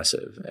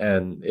oppressive,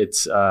 and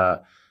it's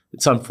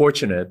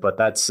unfortunate, but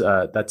that's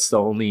the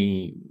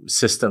only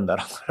system that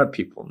a lot of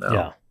people know.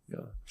 Yeah.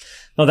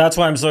 No, that's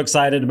why I'm so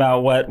excited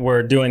about what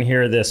we're doing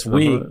here this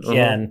week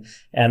and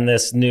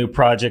this new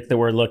project that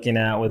we're looking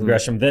at with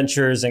Gresham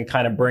Ventures, and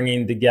kind of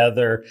bringing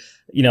together,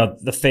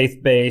 the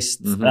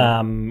faith-based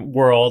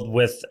world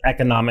with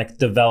economic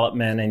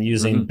development and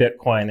using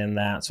Bitcoin in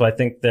that. So I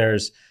think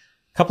there's a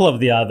couple of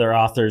the other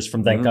authors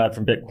from Thank God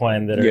from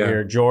Bitcoin that are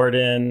here,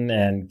 Jordan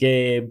and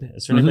Gabe.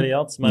 Is there anybody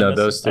else? No,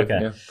 those two. Okay.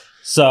 Yeah.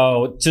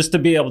 So just to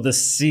be able to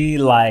see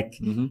like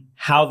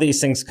how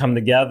these things come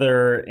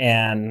together,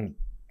 and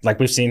like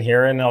we've seen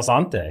here in El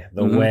Zonte,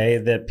 the way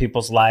that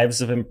people's lives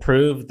have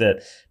improved,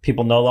 that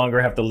people no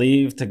longer have to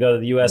leave to go to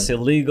the U.S.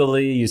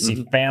 illegally. You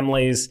see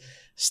families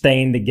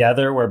staying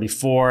together where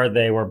before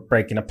they were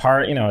breaking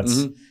apart.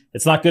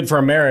 It's not good for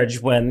a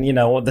marriage when,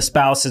 the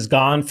spouse is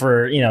gone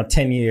for,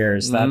 10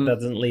 years. That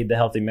doesn't lead to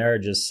healthy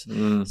marriages.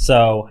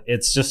 So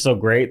it's just so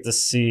great to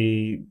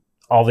see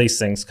all these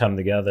things come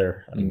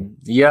together. I'm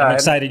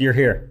excited you're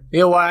here.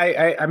 Yeah, well,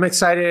 I'm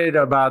excited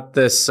about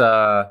this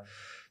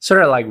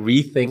sort of like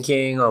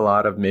rethinking a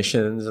lot of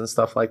missions and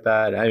stuff like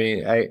that. I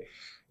mean,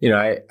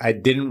 I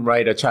didn't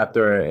write a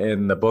chapter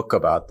in the book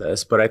about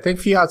this, but I think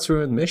fiat's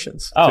ruined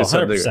missions. Oh,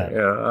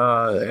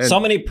 100%. So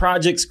many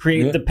projects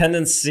create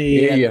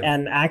dependency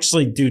and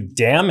actually do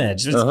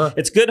damage.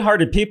 It's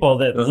good-hearted people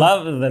that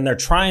love and they're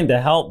trying to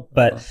help,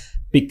 but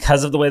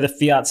because of the way the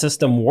fiat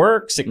system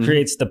works, it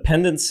creates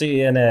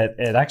dependency, and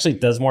it actually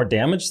does more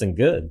damage than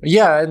good.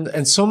 Yeah,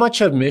 and so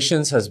much of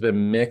missions has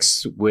been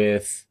mixed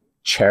with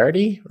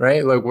charity,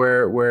 right? Like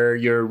where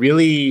you're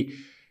really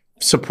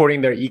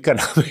supporting their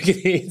economic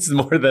needs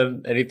more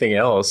than anything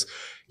else.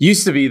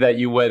 Used to be that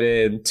you went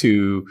in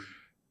to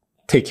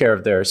take care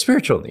of their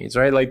spiritual needs,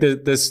 right? Like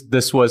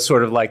this was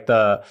sort of like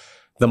the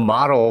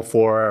model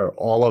for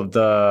all of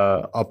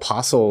the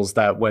apostles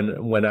that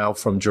went out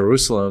from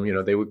Jerusalem.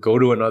 They would go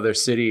to another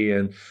city,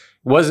 and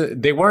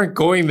they weren't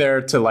going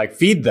there to like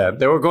feed them.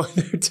 They were going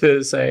there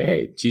to say,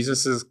 hey,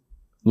 Jesus is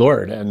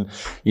Lord, and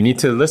you need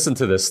to listen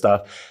to this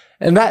stuff.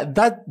 And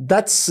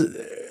that's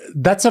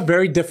a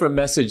very different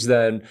message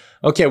than,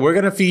 okay, we're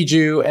going to feed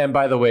you, and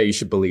by the way, you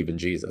should believe in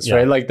Jesus,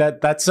 right? Like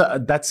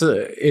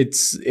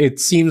it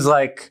seems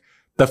like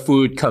the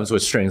food comes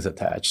with strings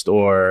attached,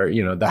 or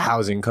the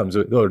housing comes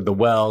with, or the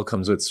well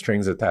comes with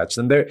strings attached,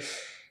 and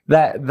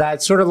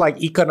that sort of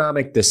like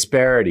economic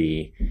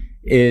disparity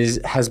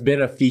has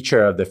been a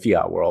feature of the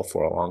fiat world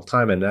for a long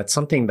time, and that's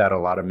something that a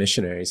lot of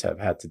missionaries have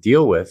had to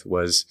deal with.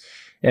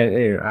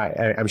 And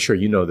I'm sure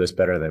you know this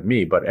better than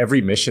me, but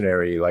every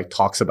missionary like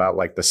talks about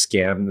like the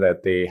scam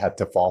that they had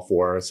to fall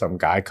for. Some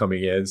guy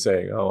coming in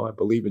saying, "Oh, I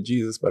believe in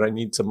Jesus, but I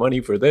need some money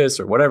for this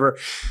or whatever,"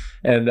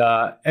 and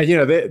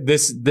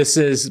this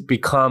has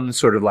become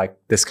sort of like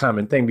this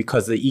common thing,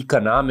 because the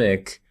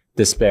economic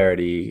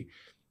disparity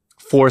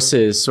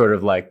forces sort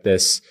of like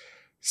this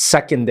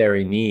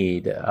secondary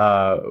need,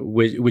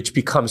 which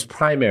becomes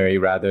primary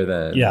rather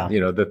than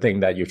the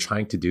thing that you're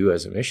trying to do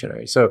as a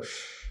missionary. So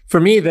for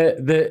me,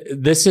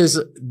 this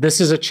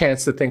is a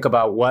chance to think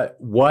about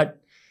what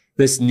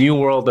this new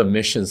world of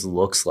missions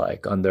looks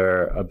like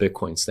under a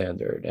Bitcoin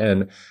standard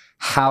and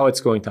how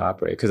it's going to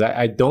operate. Because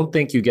I don't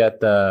think you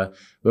get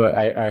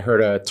I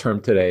heard a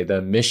term today,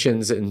 the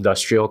missions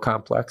industrial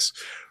complex,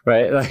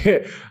 right?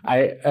 Like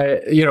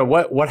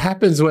what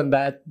happens when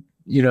that,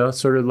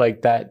 sort of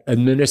like that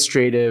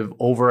administrative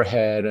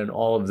overhead and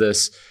all of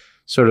this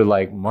sort of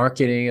like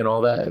marketing and all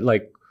that,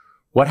 like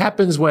what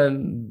happens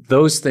when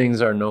those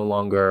things are no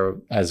longer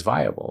as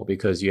viable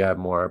because you have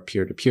more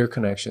peer-to-peer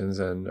connections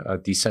and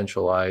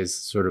decentralized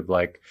sort of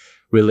like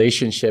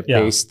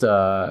relationship-based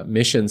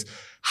missions?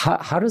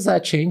 How does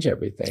that change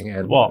everything?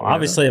 And well,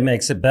 obviously it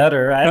makes it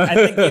better. I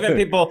think even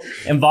people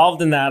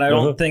involved in that, I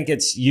don't think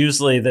it's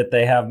usually that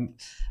they have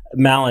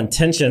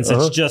malintentions.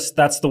 It's just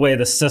that's the way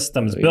the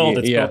system's built.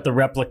 It's built to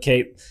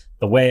replicate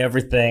the way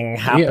everything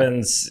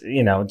happens,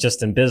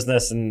 just in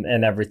business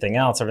and everything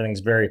else. Everything's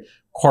very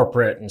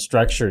corporate and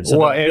structured. So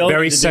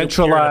very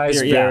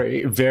centralized,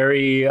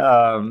 very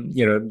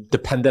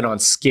dependent on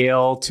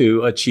scale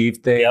to achieve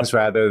things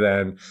rather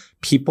than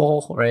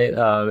people, right?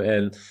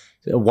 And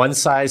one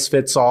size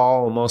fits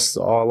all, almost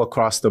all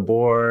across the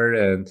board,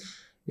 and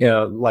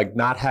like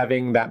not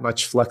having that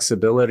much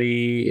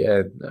flexibility.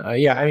 And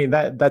I mean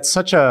that's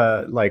such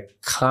a like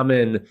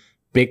common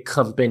big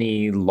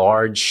company,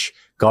 large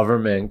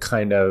government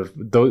kind of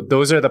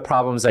those are the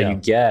problems that you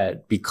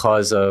get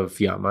because of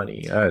fiat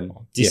money. And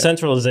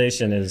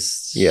decentralization is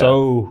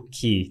so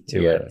key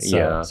to it.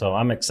 So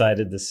I'm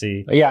excited to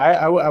see.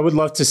 I would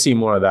love to see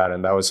more of that.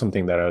 And that was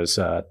something that I was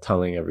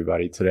telling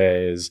everybody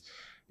today is,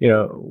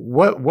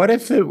 what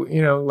if it,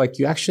 like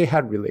you actually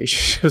had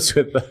relationships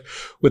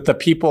with the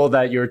people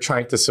that you're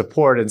trying to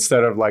support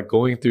instead of like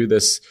going through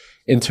this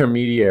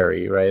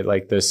intermediary, right?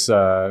 Like this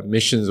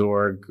missions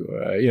org,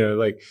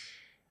 like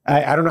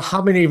I don't know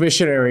how many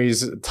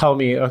missionaries tell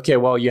me, okay,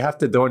 well, you have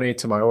to donate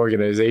to my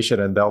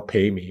organization and they'll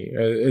pay me.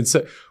 And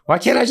so why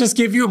can't I just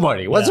give you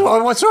money? What's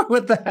wrong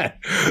with that?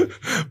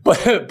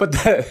 but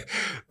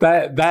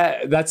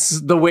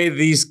that's the way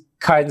these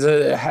kinds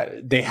of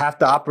they have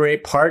to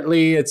operate.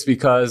 Partly it's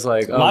because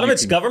like a lot of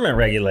it's government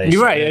regulation.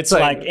 You're right. It's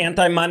like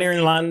anti-money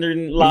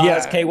laundering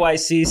laws,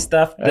 KYC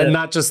stuff. And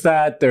not just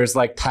that, there's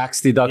like tax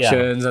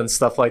deductions and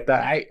stuff like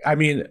that. I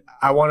mean,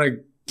 I want to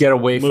get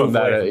away from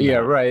that.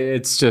 Right.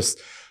 It's just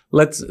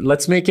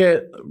let's make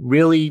it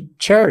really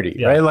charity,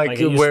 right? Like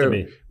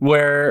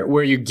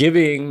where you're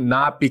giving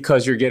not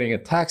because you're getting a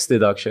tax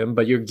deduction,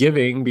 but you're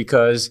giving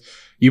because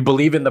you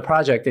believe in the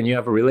project and you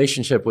have a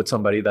relationship with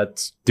somebody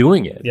that's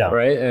doing it,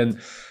 right?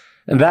 And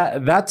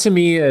that to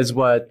me is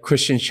what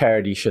Christian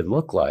charity should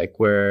look like,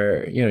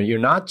 where you're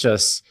not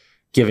just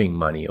giving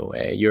money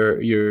away.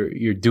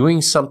 You're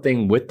doing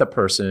something with the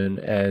person,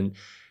 and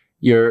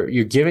you're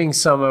giving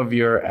some of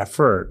your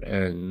effort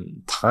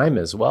and time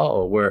as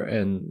well,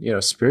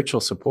 and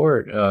spiritual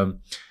support.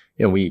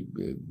 We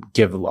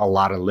give a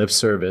lot of lip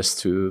service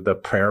to the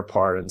prayer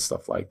part and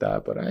stuff like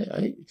that, but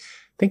I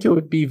think it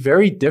would be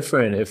very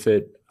different if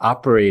it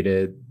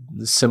operated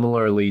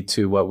similarly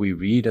to what we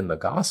read in the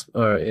gospel,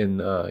 or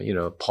in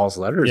Paul's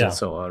letters and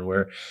so on,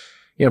 where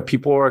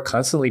people were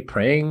constantly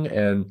praying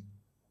and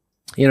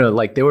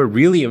like they were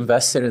really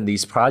invested in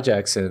these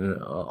projects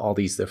in all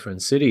these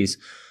different cities.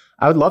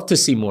 I would love to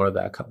see more of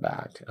that come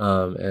back,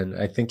 and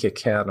I think it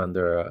can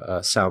under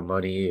sound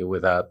money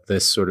without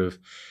this sort of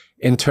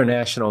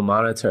international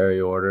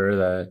monetary order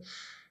that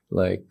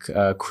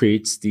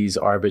creates these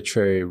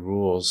arbitrary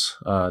rules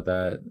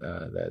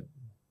that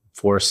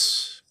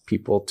force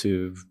people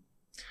to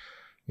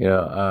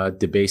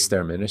debase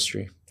their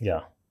ministry.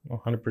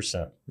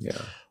 100%.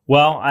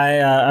 Well,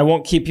 I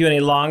won't keep you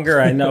any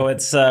longer. I know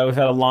it's we've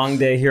had a long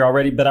day here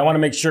already, but I want to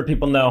make sure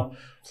people know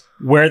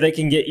where they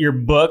can get your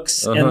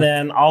books. And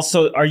then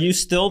also, are you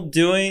still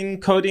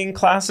doing coding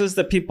classes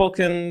that people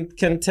can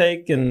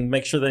take and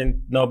make sure they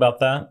know about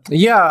that?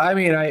 Yeah, I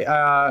mean,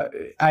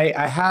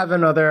 I have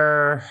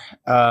another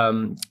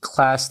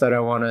class that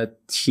I want to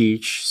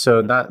teach.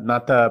 So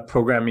not the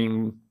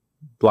programming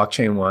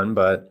blockchain one,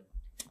 but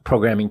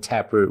programming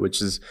Taproot,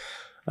 which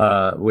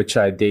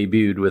I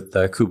debuted with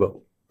the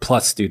Kubo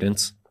Plus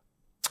students.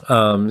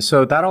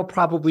 So that'll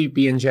probably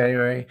be in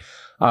January.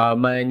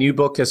 My new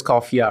book is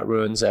called Fiat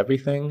Ruins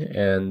Everything,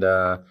 and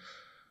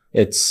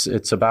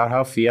it's about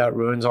how fiat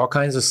ruins all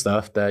kinds of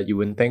stuff that you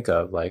wouldn't think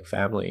of, like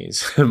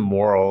families and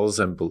morals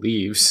and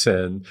beliefs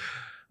and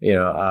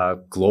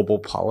global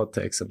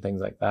politics and things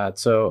like that.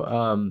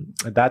 So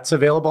that's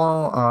available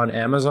on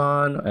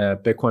Amazon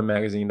at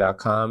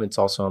bitcoinmagazine.com. It's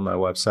also on my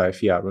website,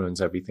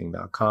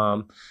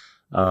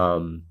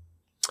 fiatruinseverything.com.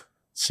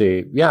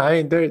 See, I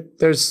mean,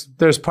 there's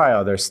probably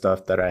other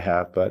stuff that I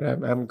have, but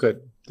I'm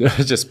good.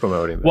 Just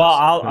promoting this. Well,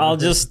 I'll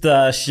just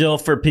shill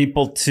for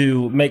people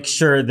to make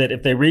sure that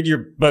if they read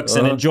your books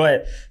and enjoy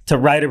it, to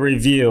write a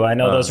review. I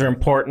know those are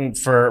important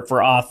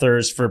for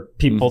authors, for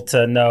people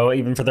to know,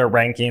 even for their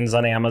rankings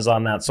on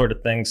Amazon, that sort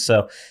of thing.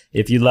 So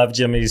if you love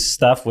Jimmy's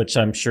stuff, which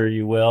I'm sure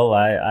you will,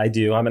 I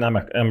do. I mean, I'm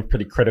a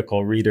pretty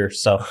critical reader.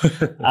 So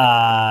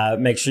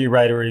make sure you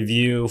write a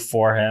review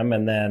for him,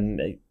 and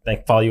then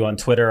they follow you on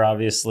Twitter,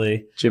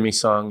 obviously. Jimmy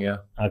Song, yeah.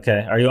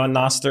 Okay. Are you on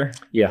Noster?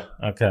 Yeah.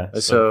 Okay.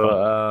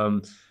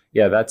 So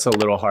yeah, that's a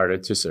little harder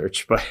to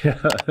search, but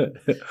well,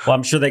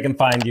 I'm sure they can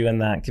find you in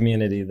that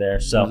community there.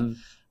 So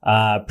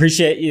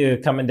appreciate you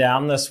coming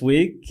down this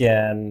week,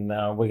 and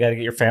we got to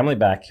get your family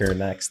back here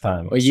next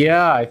time. Well,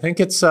 yeah, I think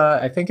it's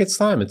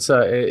time.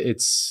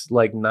 It's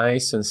like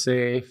nice and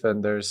safe,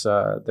 and there's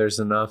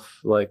enough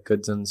like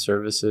goods and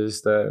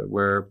services that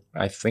where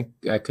I think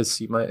I could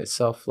see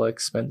myself like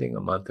spending a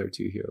month or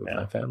two here with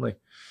my family.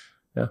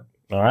 Yeah.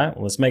 All right,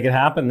 well, let's make it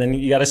happen. Then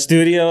you got a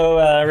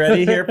studio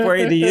ready here for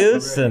you to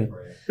use, and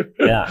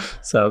yeah,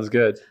 sounds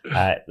good. All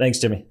right, thanks,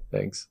 Jimmy.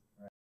 Thanks.